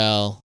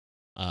Debrel,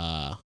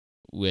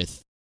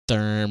 with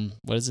Therm.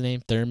 What is his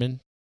name?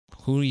 Thurman?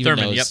 Who even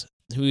knows? Yep.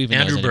 Who even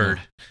Andrew knows Bird.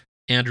 anymore?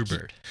 Andrew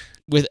Bird.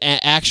 With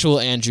actual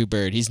Andrew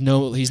Bird. He's no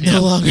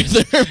longer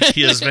Thurman.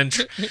 He has been.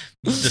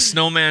 The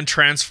snowman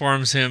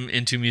transforms him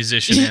into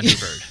musician Andrew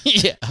Bird.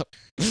 Yeah.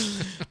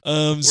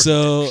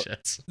 So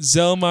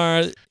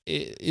Zelmar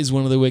is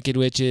one of the Wicked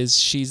Witches.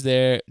 She's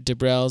there.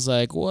 Debrel's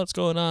like, what's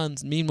going on?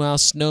 Meanwhile,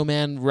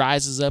 Snowman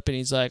rises up and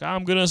he's like,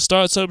 I'm going to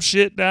start some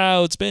shit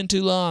now. It's been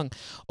too long.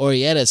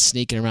 Orietta's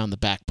sneaking around the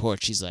back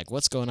porch. She's like,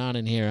 what's going on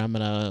in here? I'm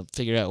going to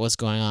figure out what's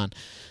going on.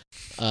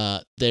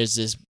 There's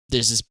this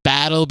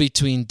battle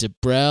between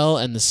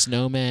Debrel and the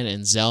Snowman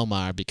and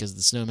Zelmar because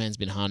the Snowman's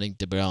been haunting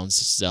Debrel and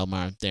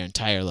Zelmar their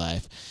entire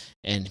life.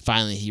 And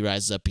finally he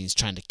rises up and he's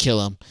trying to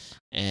kill him.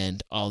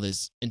 And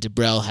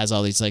Debrel has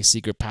all these like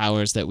secret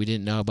powers that we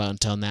didn't know about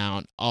until now,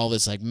 and all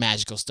this like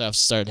magical stuff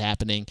started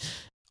happening.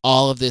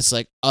 All of this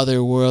like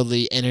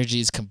otherworldly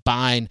energies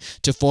combine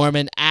to form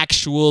an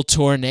actual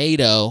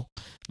tornado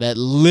that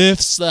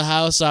lifts the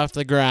house off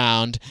the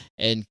ground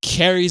and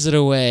carries it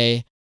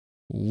away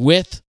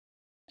with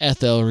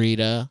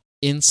Ethelrita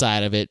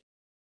inside of it.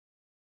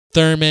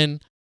 Thurman,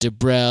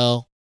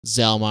 Debrel,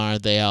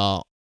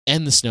 Zelmar,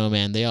 and the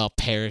Snowman, they all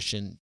perish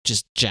in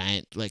just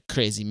giant, like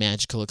crazy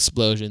magical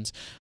explosions.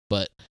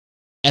 But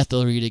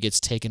Ethelrita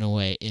gets taken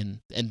away and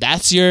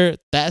that's your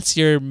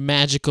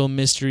magical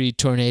mystery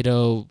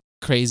tornado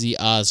crazy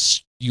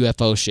Oz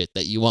UFO shit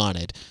that you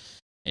wanted.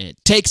 And it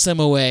takes them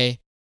away,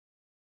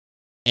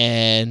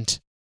 and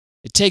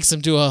it takes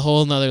them to a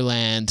whole nother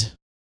land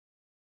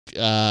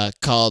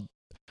called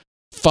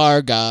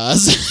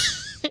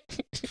Fargaz.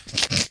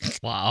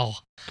 Wow.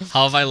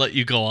 How have I let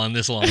you go on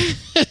this long?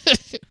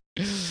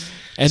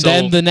 And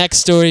then the next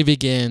story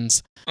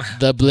begins,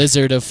 the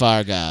Blizzard of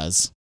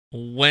Fargaz.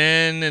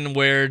 When and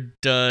where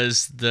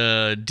does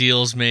the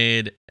deals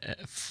made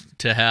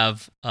to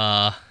have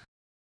Joe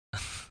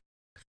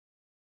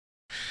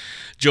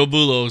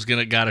Bulo's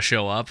gotta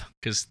show up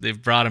because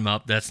they've brought him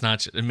up? That's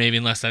not maybe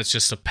unless that's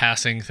just a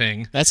passing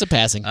thing. That's a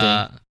passing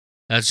thing.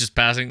 That's just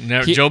passing.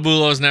 Joe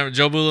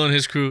Bulo and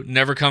his crew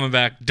never coming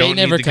back. They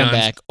never come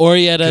back.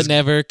 Orietta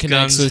never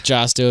connects with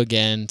Josto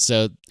again.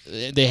 So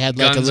they had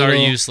like guns a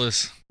little are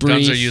useless. brief.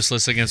 Guns are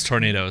useless against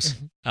tornadoes.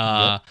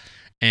 Yep.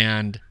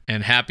 And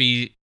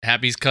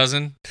Happy's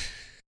cousin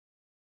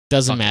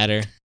doesn't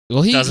matter.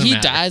 Well, he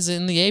matter. dies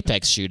in the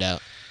Apex shootout.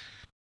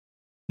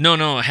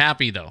 No,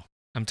 Happy though.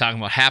 I'm talking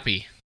about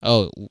Happy.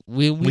 Oh,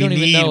 we don't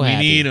even know Happy.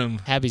 We need him.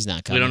 Happy's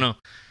not coming. We don't know.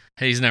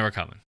 He's never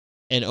coming.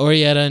 And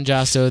Orietta and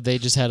Josto, they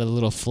just had a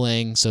little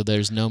fling, so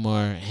there's no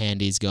more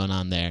handies going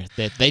on there.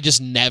 They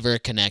just never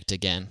connect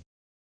again.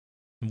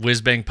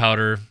 Whiz Bang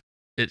Powder,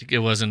 it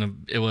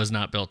was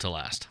not built to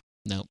last.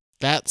 Nope.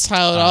 That's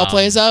how it all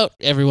plays out,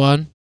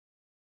 everyone.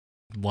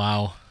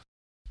 Wow.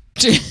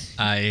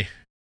 I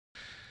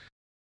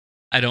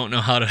don't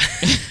know how to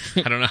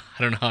I don't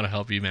know how to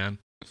help you, man.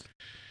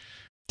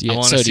 Do you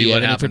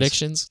have any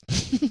predictions?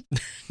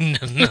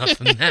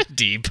 Nothing that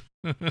deep.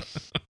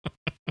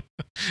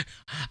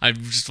 I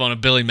just want to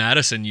Billy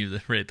Madison you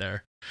right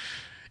there.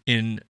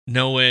 In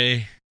no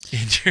way.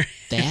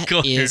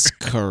 That is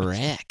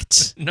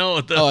correct. No.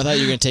 I thought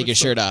you were going to take your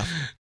shirt off.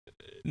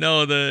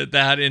 No,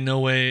 that in no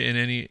way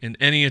in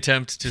any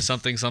attempt to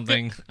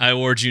something. I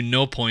award you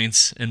no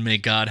points, and may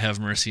God have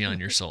mercy on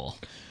your soul.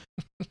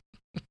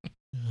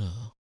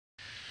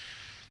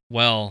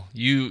 Well,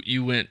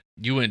 you went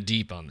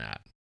deep on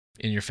that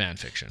in your fan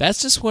fiction.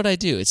 That's just what I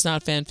do. It's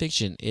not fan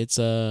fiction. It's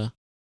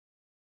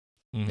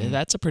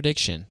that's a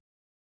prediction.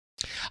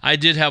 I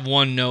did have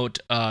one note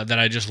that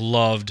I just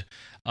loved.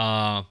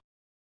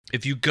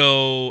 if you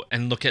go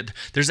and look at,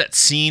 there's that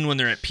scene when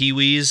they're at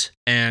Pee-wee's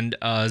and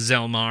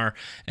Zelmar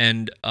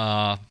and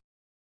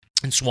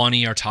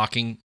Swanee are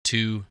talking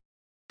to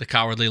the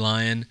Cowardly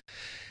Lion,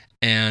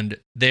 and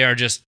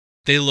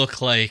they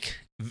look like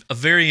a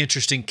very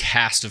interesting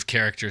cast of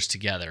characters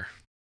together.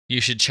 You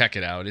should check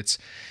it out.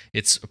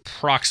 It's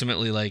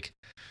approximately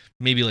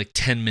maybe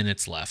 10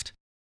 minutes left.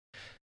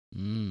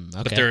 Okay.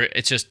 But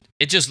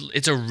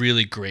it's a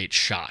really great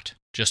shot,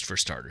 just for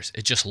starters.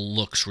 It just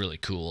looks really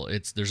cool.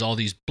 There's all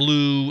these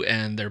blue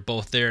and they're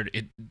both there.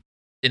 And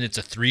it's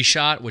a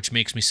 3-shot, which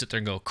makes me sit there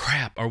and go,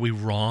 crap, are we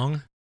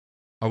wrong?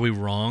 Are we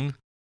wrong?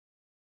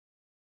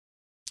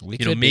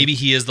 Maybe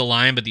he is the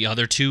lion, but the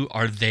other two,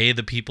 are they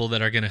the people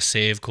that are going to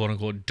save, quote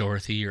unquote,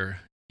 Dorothy,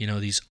 or,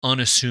 these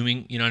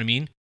unassuming, you know what I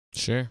mean?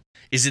 Sure.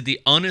 Is it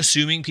the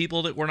unassuming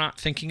people that we're not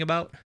thinking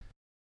about?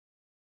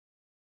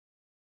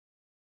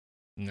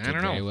 I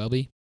don't know. Very well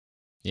be.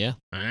 Yeah.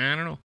 I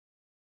don't know.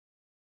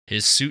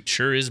 His suit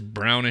sure is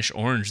brownish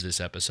orange this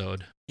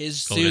episode.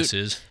 His suit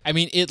is. I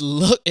mean,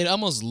 it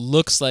almost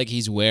looks like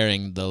he's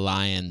wearing the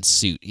lion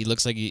suit. He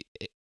looks like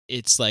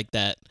it's like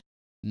that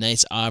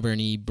nice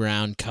auburny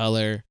brown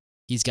color.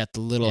 He's got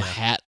the little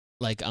hat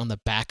on the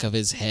back of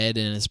his head,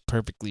 and it's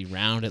perfectly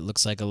round. It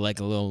looks like a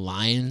little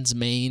lion's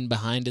mane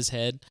behind his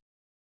head.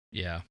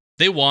 Yeah.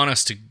 They want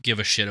us to give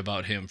a shit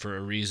about him for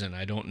a reason.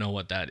 I don't know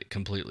what that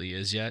completely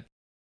is yet.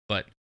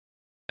 But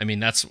I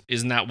mean,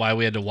 isn't that why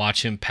we had to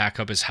watch him pack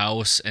up his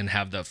house and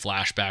have the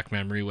flashback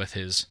memory with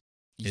his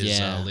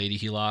lady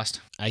he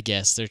lost? I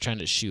guess they're trying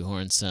to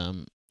shoehorn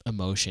some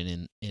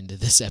emotion into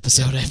this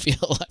episode. I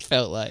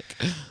felt like.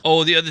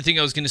 Oh, the other thing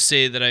I was going to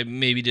say that I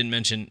maybe didn't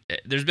mention,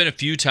 there's been a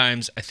few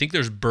times, I think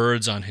there's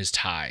birds on his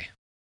tie.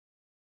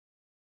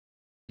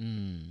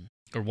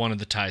 Or one of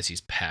the ties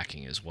he's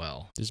packing as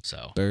well. There's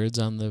birds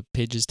on the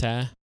Pidge's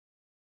tie?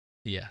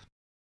 Yeah.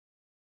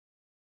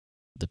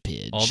 The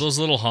Pidge. All those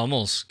little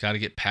Hummels got to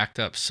get packed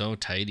up so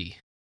tidy.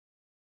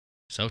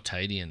 So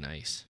tidy and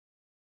nice.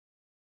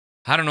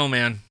 I don't know,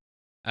 man.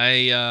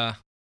 I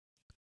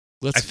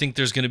think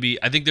there's gonna be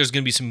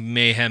some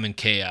mayhem and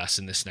chaos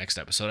in this next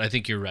episode. I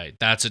think you're right.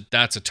 That's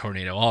a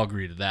tornado. I'll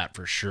agree to that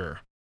for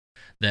sure.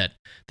 That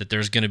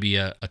there's gonna be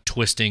a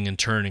twisting and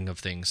turning of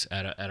things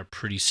at a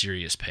pretty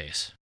serious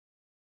pace.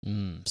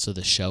 So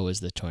the show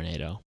is the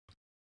tornado.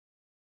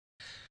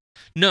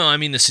 No, I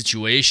mean the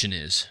situation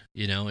is,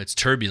 it's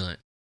turbulent.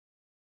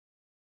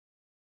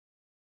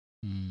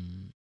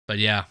 But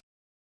yeah.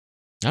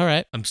 All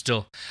right. I'm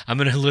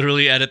going to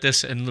literally edit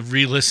this and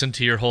re-listen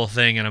to your whole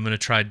thing, and I'm going to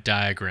try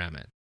diagram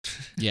it.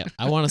 Yeah,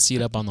 I want to see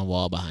it up on the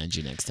wall behind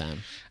you next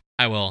time.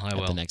 I will. At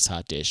the next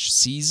Hot Dish.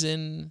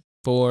 Season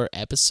 4,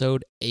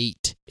 Episode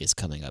 8 is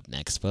coming up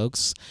next,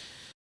 folks.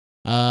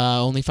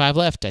 Only 5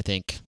 left, I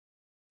think.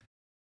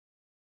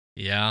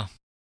 Yeah.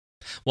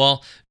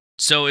 Well,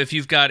 so if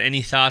you've got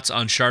any thoughts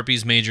on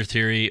Sharpie's Major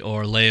Theory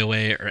or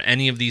Layaway or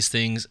any of these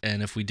things,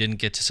 and if we didn't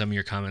get to some of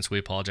your comments, we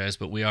apologize,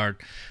 but we are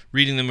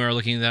reading them, we are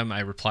looking at them.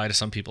 I reply to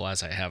some people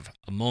as I have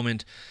a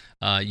moment.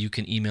 You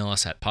can email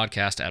us at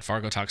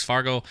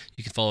podcast@FargoTalksFargo.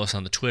 You can follow us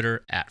on the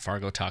Twitter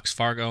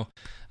 @FargoTalksFargo.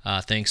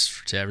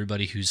 Thanks to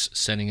everybody who's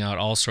sending out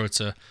all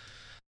sorts of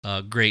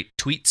great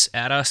tweets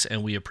at us,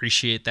 and we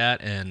appreciate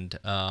that. And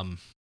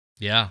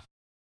yeah.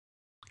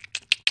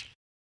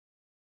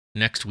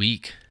 Next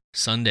week,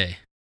 Sunday.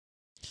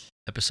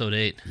 Episode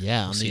 8.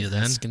 Yeah, we'll see you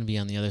then. It's going to be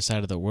on the other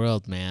side of the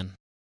world, man.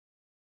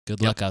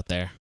 Good luck out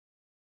there.